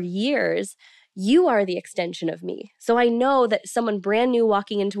for years. You are the extension of me. So I know that someone brand new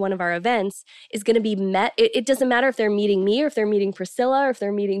walking into one of our events is going to be met. It doesn't matter if they're meeting me or if they're meeting Priscilla or if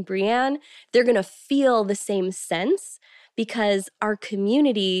they're meeting Brianne, they're going to feel the same sense because our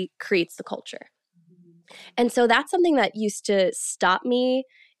community creates the culture. And so that's something that used to stop me.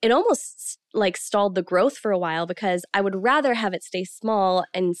 It almost like stalled the growth for a while, because I would rather have it stay small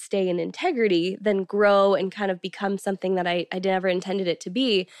and stay in integrity than grow and kind of become something that I never intended it to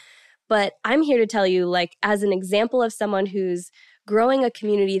be. But I'm here to tell you, like, as an example of someone who's growing a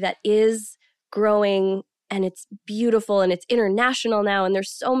community that is growing and it's beautiful and it's international now and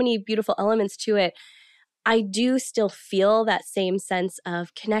there's so many beautiful elements to it, I do still feel that same sense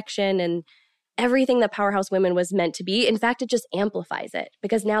of connection and everything that Powerhouse Women was meant to be. In fact, it just amplifies it,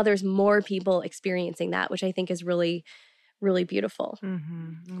 because now there's more people experiencing that, which I think is really, really beautiful.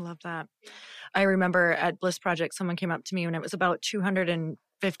 Mm-hmm. I love that. I remember at Bliss Project, someone came up to me when it was about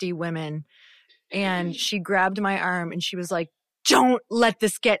 250 women, and she grabbed my arm and she was like, "Don't let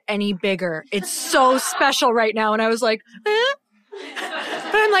this get any bigger. It's so special right now." And I was like, eh?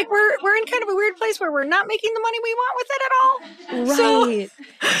 But I'm like, we're in kind of a weird place where we're not making the money we want with it at all. Right. So,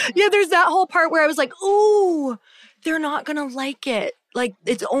 yeah, there's that whole part where I was like, ooh, they're not going to like it. Like,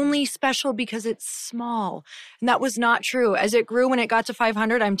 it's only special because it's small. And that was not true. As it grew, when it got to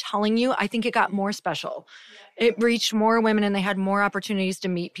 500, I'm telling you, I think it got more special. It reached more women and they had more opportunities to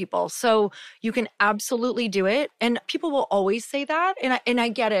meet people. So you can absolutely do it. And people will always say that. And I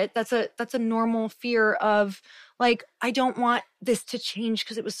get it. That's a normal fear of, like, I don't want this to change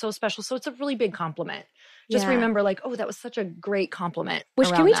because it was so special. So it's a really big compliment. Just remember, like, oh, that was such a great compliment. Which,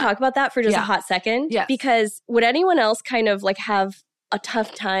 can we talk about that for just a hot second? Yes. Because would anyone else kind of like have a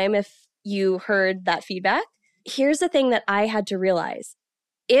tough time if you heard that feedback? Here's the thing that I had to realize.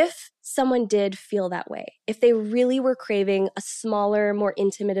 If someone did feel that way, if they really were craving a smaller, more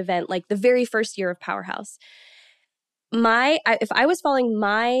intimate event, like the very first year of Powerhouse, if I was following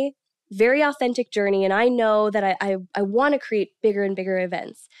my very authentic journey and I know that I want to create bigger and bigger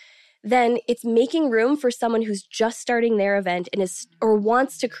events, then it's making room for someone who's just starting their event and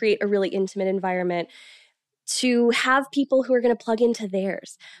wants to create a really intimate environment to have people who are going to plug into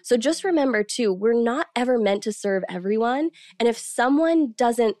theirs. So just remember too, we're not ever meant to serve everyone. And if someone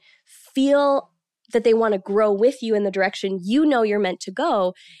doesn't feel that they want to grow with you in the direction you know you're meant to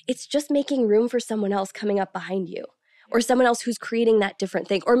go, it's just making room for someone else coming up behind you, or someone else who's creating that different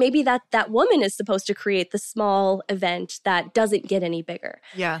thing. Or maybe that woman is supposed to create the small event that doesn't get any bigger.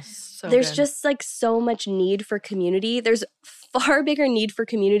 Yes. So there's good. just like so much need for community. There's far bigger need for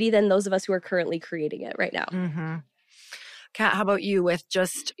community than those of us who are currently creating it right now. Mm-hmm. Kat, how about you with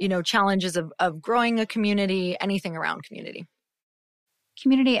just, challenges of growing a community, anything around community?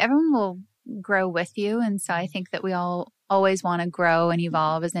 Community, everyone will grow with you. And so I think that we all always want to grow and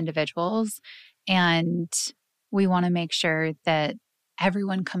evolve as individuals. And we want to make sure that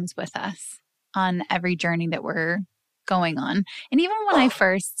everyone comes with us on every journey that we're going on. And even when I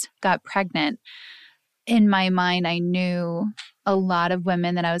first got pregnant, in my mind, I knew a lot of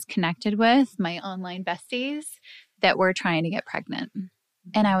women that I was connected with, my online besties, that were trying to get pregnant.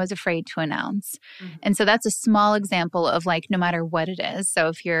 And I was afraid to announce. Mm-hmm. And so that's a small example of, like, no matter what it is. So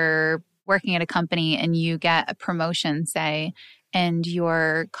if you're working at a company and you get a promotion, say, and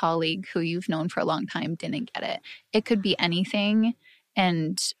your colleague who you've known for a long time didn't get it, it could be anything.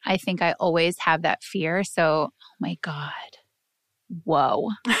 And I think I always have that fear. So, oh my God, whoa.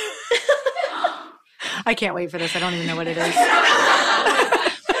 I can't wait for this. I don't even know what it is.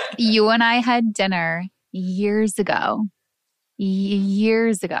 You and I had dinner years ago.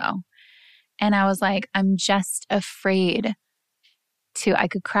 And I was like, I'm just afraid I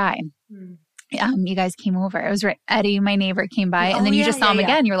could cry. You guys came over. It was right. Eddie, my neighbor, came by, and then you just saw him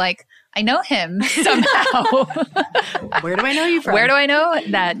again. You're like, I know him somehow. Where do I know you from? Where do I know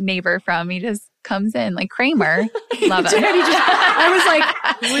that neighbor from? He just comes in like Kramer. Love it. I was like,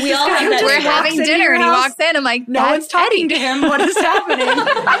 we all have that. We're having dinner, and he walks in. I'm like, no one's talking to him. What is happening?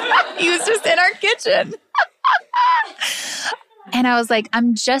 He was just in our kitchen. And I was like,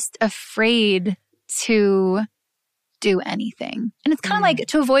 I'm just afraid to do anything. And it's kind of like,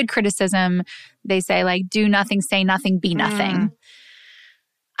 to avoid criticism, they say like, do nothing, say nothing, be nothing.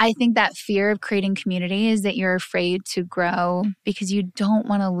 I think that fear of creating community is that you're afraid to grow because you don't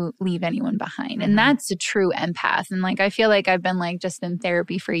want to leave anyone behind. And that's a true empath. And like, I feel like I've been like just in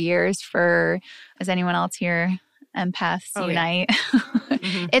therapy for years is anyone else here? Empaths unite.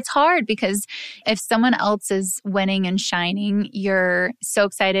 Yeah. It's hard because if someone else is winning and shining, you're so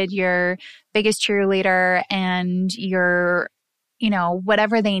excited, you're biggest cheerleader and you're,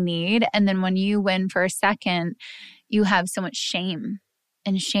 whatever they need. And then when you win for a second, you have so much shame.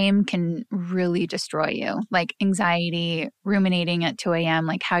 And shame can really destroy you, like anxiety, ruminating at 2 a.m.,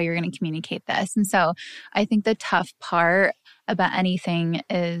 like how you're going to communicate this. And so I think the tough part about anything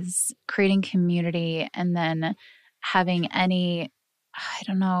is creating community and then having I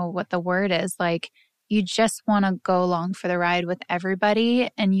don't know what the word is, like you just want to go along for the ride with everybody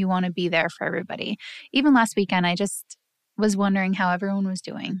and you want to be there for everybody. Even last weekend, I just was wondering how everyone was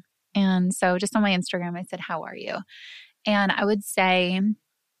doing. And so just on my Instagram, I said, how are you? And I would say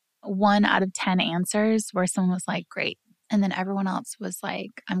 1 out of 10 answers where someone was like, great. And then everyone else was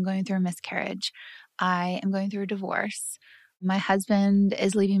like, I'm going through a miscarriage. I am going through a divorce. My husband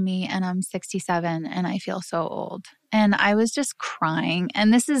is leaving me and I'm 67 and I feel so old. And I was just crying.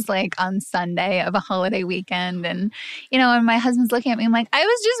 And this is like on Sunday of a holiday weekend. And, and my husband's looking at me, I'm like, I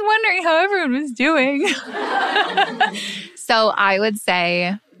was just wondering how everyone was doing. So I would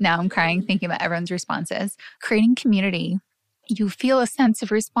say, now I'm crying thinking about everyone's responses. Creating community, you feel a sense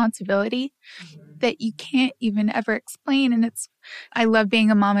of responsibility that you can't even ever explain. And I love being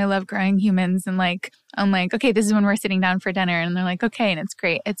a mom. I love growing humans. And I'm like, okay, this is when we're sitting down for dinner. And they're like, okay. And it's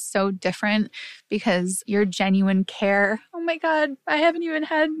great. It's so different because your genuine care. Oh my God, I haven't even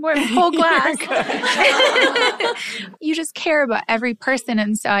had more than a whole glass. You just care about every person.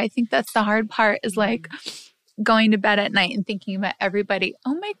 And so I think that's the hard part is like, going to bed at night and thinking about everybody.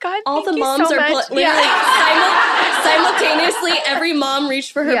 Oh my God, all the moms so are literally simultaneously. Every mom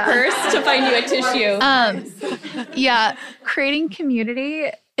reached for her purse to find you a tissue. Creating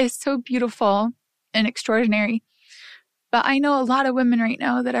community is so beautiful and extraordinary. But I know a lot of women right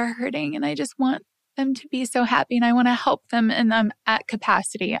now that are hurting, and I just want them to be so happy, and I want to help them. And I'm at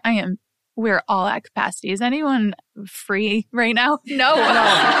capacity. We're all at capacity. Is anyone free right now? No.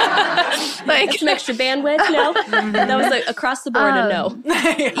 Like some extra bandwidth? No. That was like across the board a no.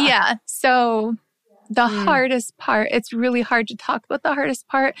 Yeah. So the hardest part, it's really hard to talk about. The hardest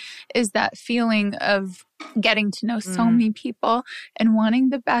part is that feeling of getting to know so many people and wanting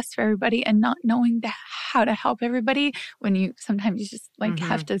the best for everybody and not knowing how to help everybody when you sometimes just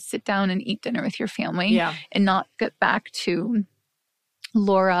have to sit down and eat dinner with your family and not get back to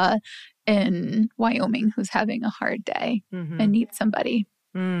Laura in Wyoming who's having a hard day and needs somebody.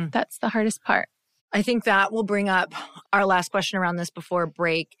 That's the hardest part. I think that will bring up our last question around this before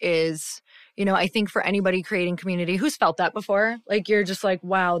break is, I think for anybody creating community who's felt that before, like you're just like,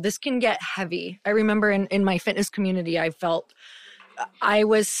 wow, this can get heavy. I remember in my fitness community, I felt I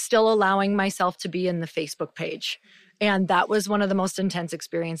was still allowing myself to be in the Facebook page. And that was one of the most intense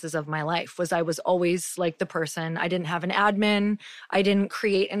experiences of my life was I was always like the person. I didn't have an admin. I didn't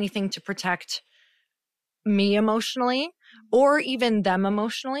create anything to protect me emotionally or even them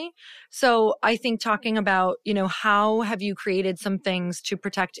emotionally. So I think talking about, how have you created some things to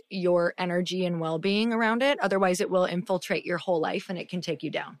protect your energy and well-being around it? Otherwise, it will infiltrate your whole life and it can take you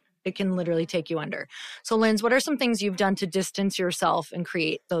down. It can literally take you under. So, Linz, what are some things you've done to distance yourself and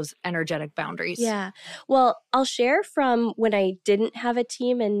create those energetic boundaries? Yeah. Well, I'll share from when I didn't have a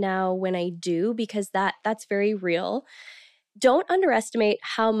team and now when I do, because that's very real. Don't underestimate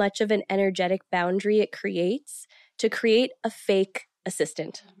how much of an energetic boundary it creates to create a fake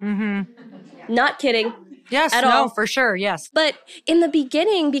assistant. Not kidding. Yes, at no, all. For sure, yes. But in the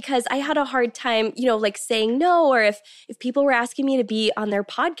beginning, because I had a hard time, saying no, or if people were asking me to be on their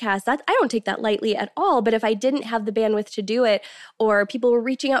podcast, I don't take that lightly at all. But if I didn't have the bandwidth to do it, or people were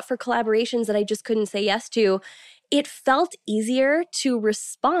reaching out for collaborations that I just couldn't say yes to, it felt easier to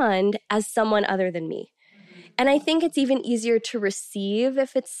respond as someone other than me. And I think it's even easier to receive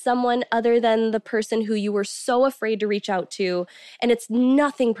if it's someone other than the person who you were so afraid to reach out to. And it's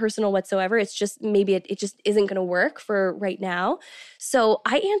nothing personal whatsoever. It's just maybe it just isn't going to work for right now. So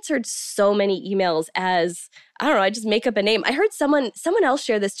I answered so many emails as, I don't know, I just make up a name. I heard someone else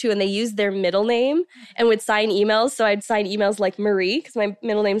share this too, and they used their middle name and would sign emails. So I'd sign emails like Marie, because my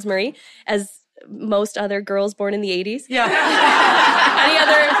middle name's Marie, as most other girls born in the 80s. Yeah. Any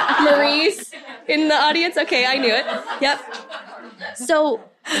other Maries in the audience? Okay, I knew it. Yep. So,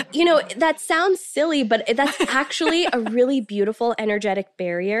 that sounds silly, but that's actually a really beautiful energetic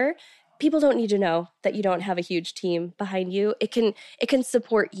barrier people don't need to know that you don't have a huge team behind you. It can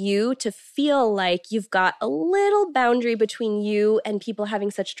support you to feel like you've got a little boundary between you and people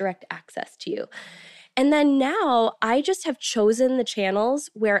having such direct access to you. And then now I just have chosen the channels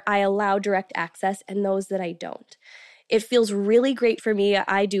where I allow direct access and those that I don't. It feels really great for me.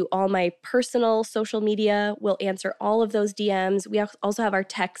 I do all my personal social media. We'll answer all of those DMs. We also have our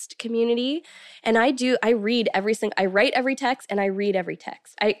text community. And I write every text and I read every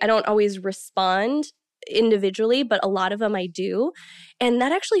text. I don't always respond individually, but a lot of them I do. And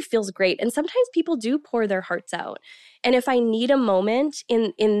that actually feels great. And sometimes people do pour their hearts out. And if I need a moment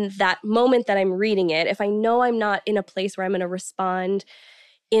in that moment that I'm reading it, if I know I'm not in a place where I'm going to respond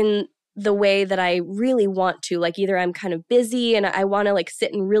in the way that I really want to, like either I'm kind of busy and I want to like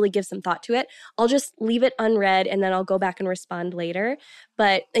sit and really give some thought to it, I'll just leave it unread and then I'll go back and respond later.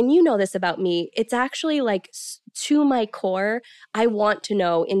 But, and you know this about me, it's actually like to my core, I want to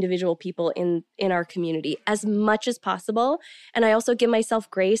know individual people in our community as much as possible. And I also give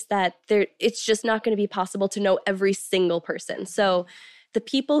myself grace that it's just not going to be possible to know every single person. So the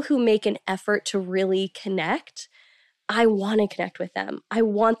people who make an effort to really connect, I want to connect with them. I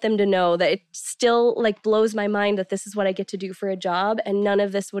want them to know that it still like blows my mind that this is what I get to do for a job, and none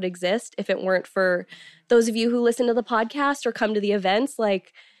of this would exist if it weren't for those of you who listen to the podcast or come to the events.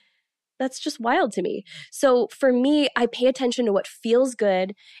 Like, that's just wild to me. So for me, I pay attention to what feels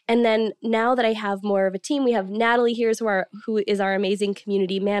good. And then now that I have more of a team, we have Natalie here who is our amazing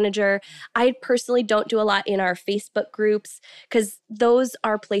community manager. I personally don't do a lot in our Facebook groups because those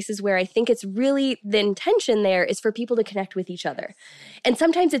are places where I think it's really the intention there is for people to connect with each other. And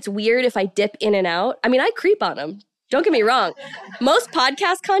sometimes it's weird if I dip in and out. I mean, I creep on them. Don't get me wrong. Most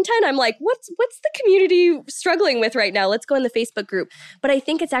podcast content, I'm like, what's the community struggling with right now? Let's go in the Facebook group. But I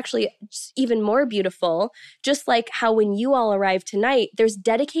think it's actually even more beautiful, just like how when you all arrive tonight, there's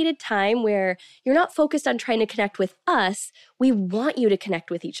dedicated time where you're not focused on trying to connect with us. We want you to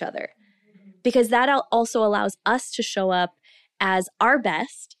connect with each other because that also allows us to show up as our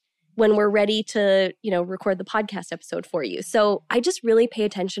best when we're ready to, record the podcast episode for you. So I just really pay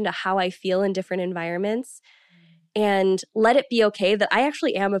attention to how I feel in different environments. And let it be okay that I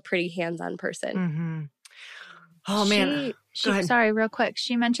actually am a pretty hands-on person. Mm-hmm. Oh, man. Sorry, real quick.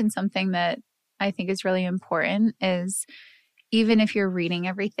 She mentioned something that I think is really important is even if you're reading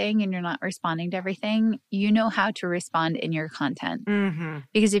everything and you're not responding to everything, you know how to respond in your content. Mm-hmm.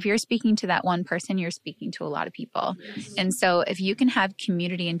 Because if you're speaking to that one person, you're speaking to a lot of people. Yes. And so if you can have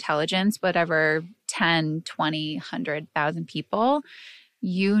community intelligence, whatever 10, 20, 100,000 people,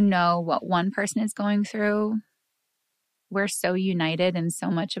 you know what one person is going through. We're so united in so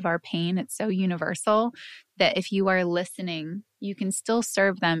much of our pain. It's so universal that if you are listening, you can still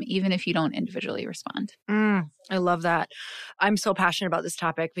serve them even if you don't individually respond. I love that. I'm so passionate about this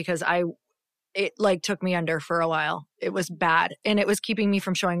topic because it took me under for a while. It was bad and it was keeping me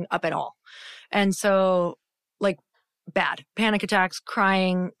from showing up at all. And so bad panic attacks,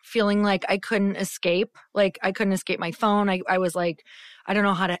 crying, feeling like I couldn't escape. Like I couldn't escape my phone. I was like, I don't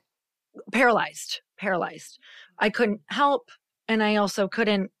know how to, paralyzed. I couldn't help. And I also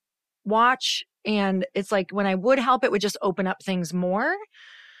couldn't watch. And it's like when I would help, it would just open up things more.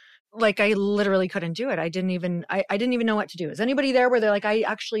 Like I literally couldn't do it. I didn't even know what to do. Is anybody there where they're like, I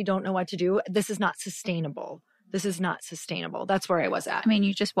actually don't know what to do. This is not sustainable. That's where I was at. I mean,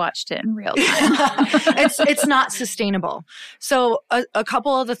 you just watched it in real time. It's not sustainable. So a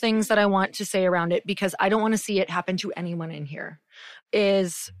couple of the things that I want to say around it, because I don't want to see it happen to anyone in here,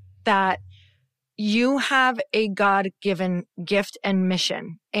 is that you have a God-given gift and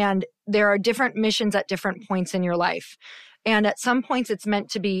mission, and there are different missions at different points in your life. And at some points, it's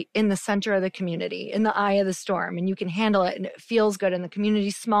meant to be in the center of the community, in the eye of the storm, and you can handle it, and it feels good, and the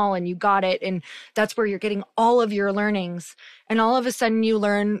community's small, and you got it, and that's where you're getting all of your learnings. And all of a sudden, you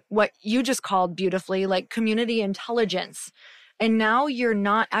learn what you just called beautifully, like community intelligence. And now you're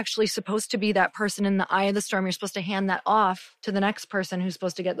not actually supposed to be that person in the eye of the storm. You're supposed to hand that off to the next person who's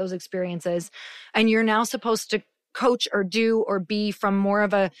supposed to get those experiences. And you're now supposed to coach or do or be from more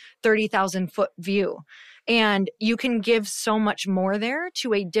of a 30,000 foot view. And you can give so much more there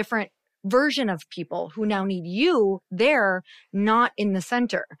to a different version of people who now need you there, not in the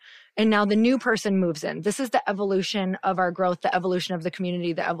center. And now the new person moves in. This is the evolution of our growth, the evolution of the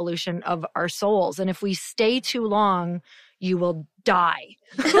community, the evolution of our souls. And if we stay too long, you will die.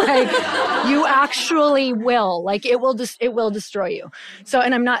 You actually will. It will destroy you. So,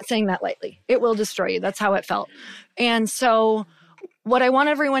 and I'm not saying that lightly. It will destroy you. That's how it felt. And so what I want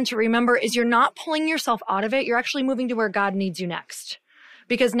everyone to remember is you're not pulling yourself out of it. You're actually moving to where God needs you next.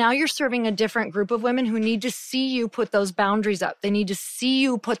 because now you're serving a different group of women who need to see you put those boundaries up. They need to see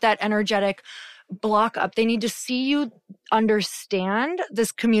you put that energetic block up. They need to see you understand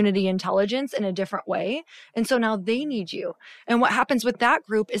this community intelligence in a different way. And so now they need you. And what happens with that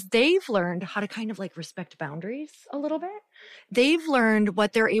group is they've learned how to kind of like respect boundaries a little bit. They've learned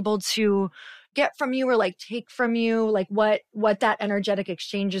what they're able to get from you or like take from you, like what that energetic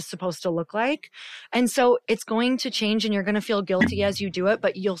exchange is supposed to look like. And so it's going to change and you're going to feel guilty as you do it,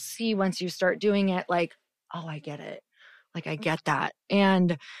 but you'll see once you start doing it, like, oh, I get it. Like, I get that.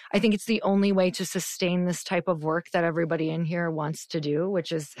 And I think it's the only way to sustain this type of work that everybody in here wants to do,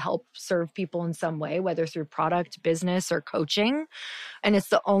 which is help serve people in some way, whether through product, business, or coaching. And it's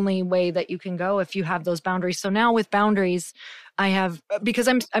the only way that you can go if you have those boundaries. So now with boundaries, I have, because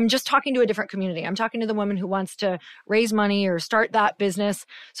I'm just talking to a different community. I'm talking to the woman who wants to raise money or start that business.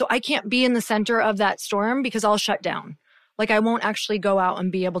 So I can't be in the center of that storm because I'll shut down. Like, I won't actually go out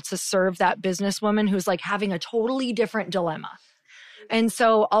and be able to serve that businesswoman who's like having a totally different dilemma. And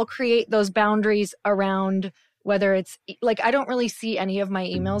so I'll create those boundaries around whether it's like, I don't really see any of my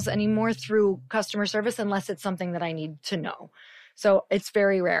emails anymore through customer service unless it's something that I need to know. So it's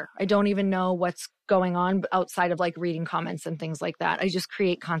very rare. I don't even know what's going on outside of like reading comments and things like that. I just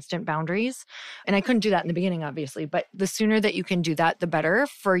create constant boundaries. And I couldn't do that in the beginning, obviously, but the sooner that you can do that, the better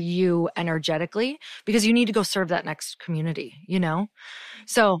for you energetically, because you need to go serve that next community, you know?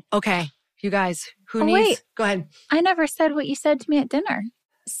 So, okay, you guys, who needs, wait. Go ahead. I never said what you said to me at dinner.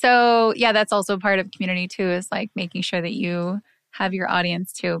 So yeah, that's also part of community too, is like making sure that you have your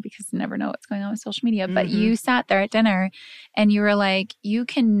audience too, because you never know what's going on with social media. But you sat there at dinner and you were like, you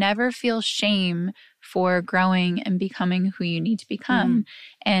can never feel shame for growing and becoming who you need to become.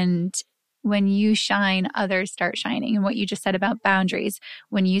 And when you shine, others start shining. And what you just said about boundaries,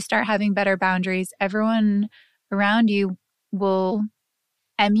 when you start having better boundaries, everyone around you will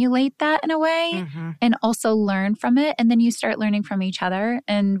emulate that in a way and also learn from it. And then you start learning from each other.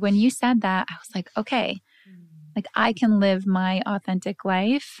 And when you said that, I was like, okay, like I can live my authentic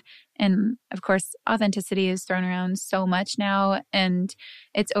life. And of course, authenticity is thrown around so much now and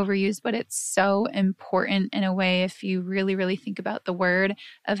it's overused, but it's so important in a way if you really, really think about the word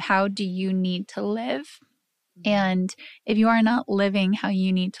of how do you need to live. And if you are not living how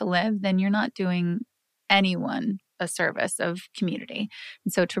you need to live, then you're not doing anyone a service of community.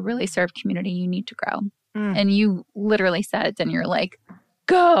 And so to really serve community, you need to grow. And you literally said, and you're like,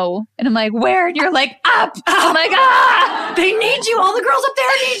 go. And I'm like, where? And you're like, up. I'm like, ah, they need you. All the girls up there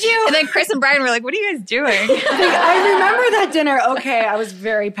need you. And then Chris and Brian were like, what are you guys doing? I remember that dinner. Okay. I was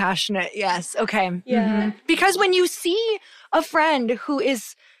very passionate. Yes. Okay. Yeah. Because when you see a friend who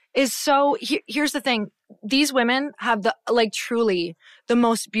is so, here's the thing. These women have truly the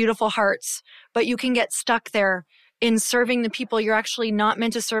most beautiful hearts, but you can get stuck there in serving the people you're actually not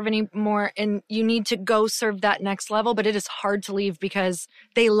meant to serve anymore. And you need to go serve that next level, but it is hard to leave because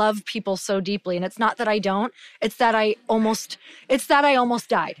they love people so deeply. And it's not that I don't, it's that I almost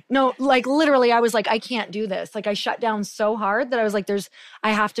died. No, like literally I was like, I can't do this. Like I shut down so hard that I was like,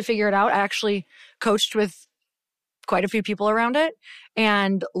 I have to figure it out. I actually coached with quite a few people around it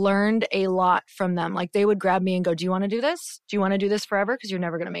and learned a lot from them. Like they would grab me and go, do you want to do this? Do you want to do this forever? Because you're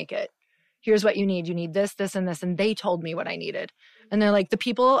never going to make it. Here's what you need. You need this, this, and this. And they told me what I needed. And they're like, the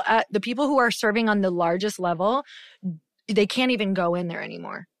people who are serving on the largest level, they can't even go in there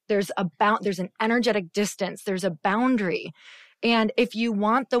anymore. There's an energetic distance. There's a boundary. And if you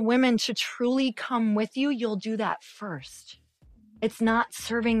want the women to truly come with you, you'll do that first. It's not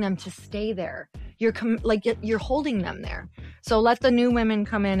serving them to stay there. You're holding them there. So let the new women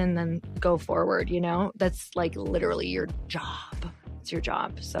come in and then go forward, you know? That's like literally your job. It's your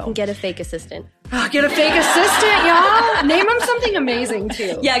job. So get a fake assistant. Oh, get a fake assistant, y'all. Name them something amazing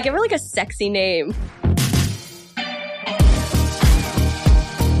too. Yeah, give her like a sexy name.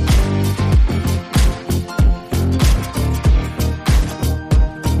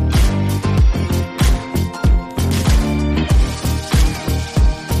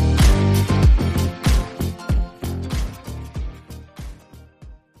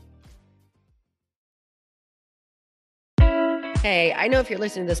 Hey, I know if you're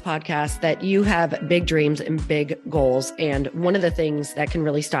listening to this podcast that you have big dreams and big goals. And one of the things that can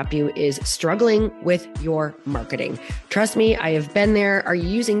really stop you is struggling with your marketing. Trust me, I have been there. Are you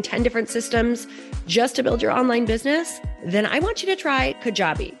using 10 different systems just to build your online business? Then I want you to try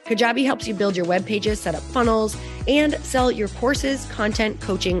Kajabi. Kajabi helps you build your web pages, set up funnels, and sell your courses, content,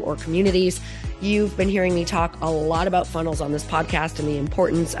 coaching, or communities. You've been hearing me talk a lot about funnels on this podcast and the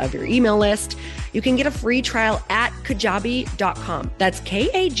importance of your email list. You can get a free trial at kajabi.com. That's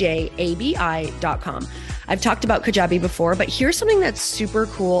Kajabi.com. I've talked about Kajabi before, but here's something that's super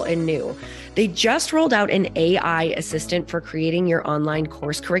cool and new. They just rolled out an AI assistant for creating your online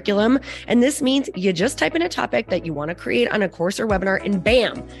course curriculum. And this means you just type in a topic that you want to create on a course or webinar, and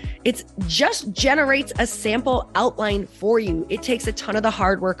bam, it just generates a sample outline for you. It takes a ton of the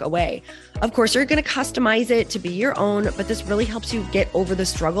hard work away. Of course, you're going to customize it to be your own, but this really helps you get over the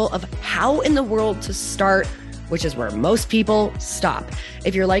struggle of how in the world to start, which is where most people stop.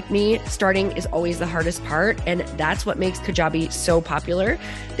 If you're like me, starting is always the hardest part, and that's what makes Kajabi so popular.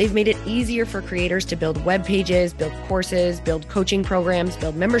 They've made it easier for creators to build web pages, build courses, build coaching programs,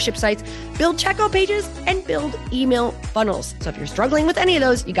 build membership sites, build checkout pages, and build email funnels. So if you're struggling with any of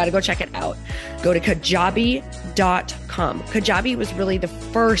those, you got to go check it out. Go to kajabi.com. Kajabi was really the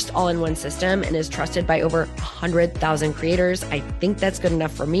first all-in-one system and is trusted by over 100,000 creators. I think that's good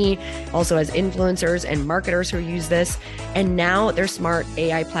enough for me. Also has influencers and marketers who use this. And now their smart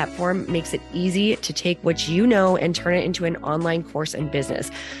AI platform makes it easy to take what you know and turn it into an online course and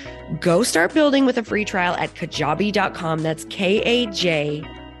business. Go start building with a free trial at kajabi.com. That's kajabi.com.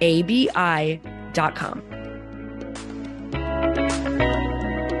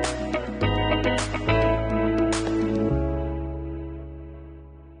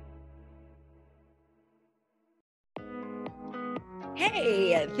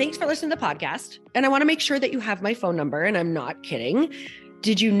 Hey, thanks for listening to the podcast. And I want to make sure that you have my phone number, and I'm not kidding.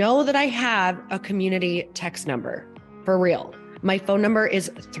 Did you know that I have a community text number? For real. My phone number is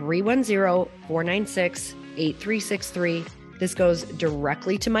 310-496-8363. This goes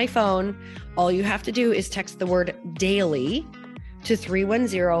directly to my phone. All you have to do is text the word daily to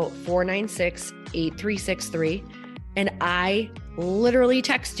 310-496-8363. And I literally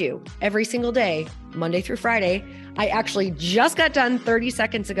text you every single day, Monday through Friday. I actually just got done 30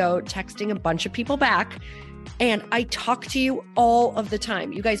 seconds ago texting a bunch of people back, and I talk to you all of the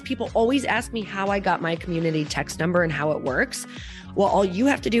time. You guys, people always ask me how I got my community text number and how it works. Well, all you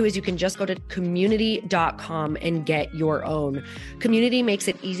have to do is you can just go to community.com and get your own. Community makes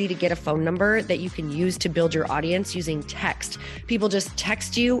it easy to get a phone number that you can use to build your audience using text. People just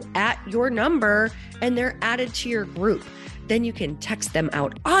text you at your number and they're added to your group. Then you can text them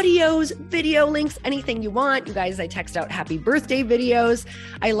out audios, video links, anything you want. You guys, I text out happy birthday videos.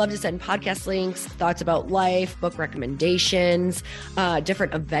 I love to send podcast links, thoughts about life, book recommendations,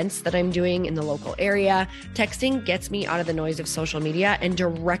 different events that I'm doing in the local area. Texting gets me out of the noise of social media and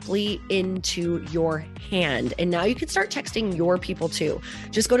directly into your hand. And now you can start texting your people too.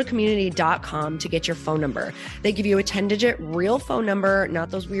 Just go to community.com to get your phone number. They give you a 10-digit real phone number,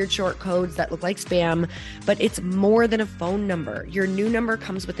 not those weird short codes that look like spam, but it's more than a phone number. Your new number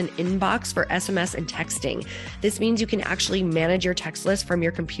comes with an inbox for SMS and texting. This means you can actually manage your text list from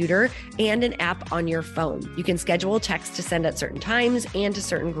your computer and an app on your phone. You can schedule text to send at certain times and to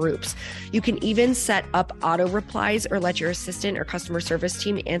certain groups. You can even set up auto replies or let your assistant or customer service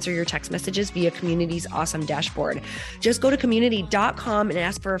team answer your text messages via Community's awesome dashboard. Just go to community.com and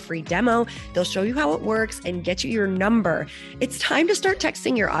ask for a free demo. They'll show you how it works and get you your number. It's time to start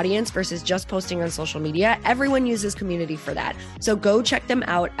texting your audience versus just posting on social media. Everyone uses Community for that. So go check them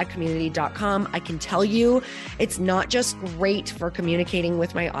out at community.com. I can tell you it's not just great for communicating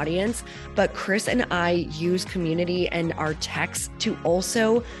with my audience, but Chris and I use Community and our texts to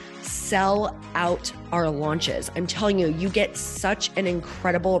also sell out our launches. I'm telling you, you get such an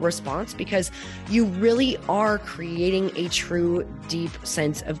incredible response because you really are creating a true, deep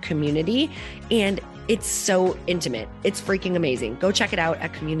sense of community. And it's so intimate. It's freaking amazing. Go check it out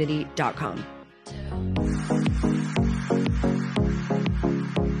at community.com.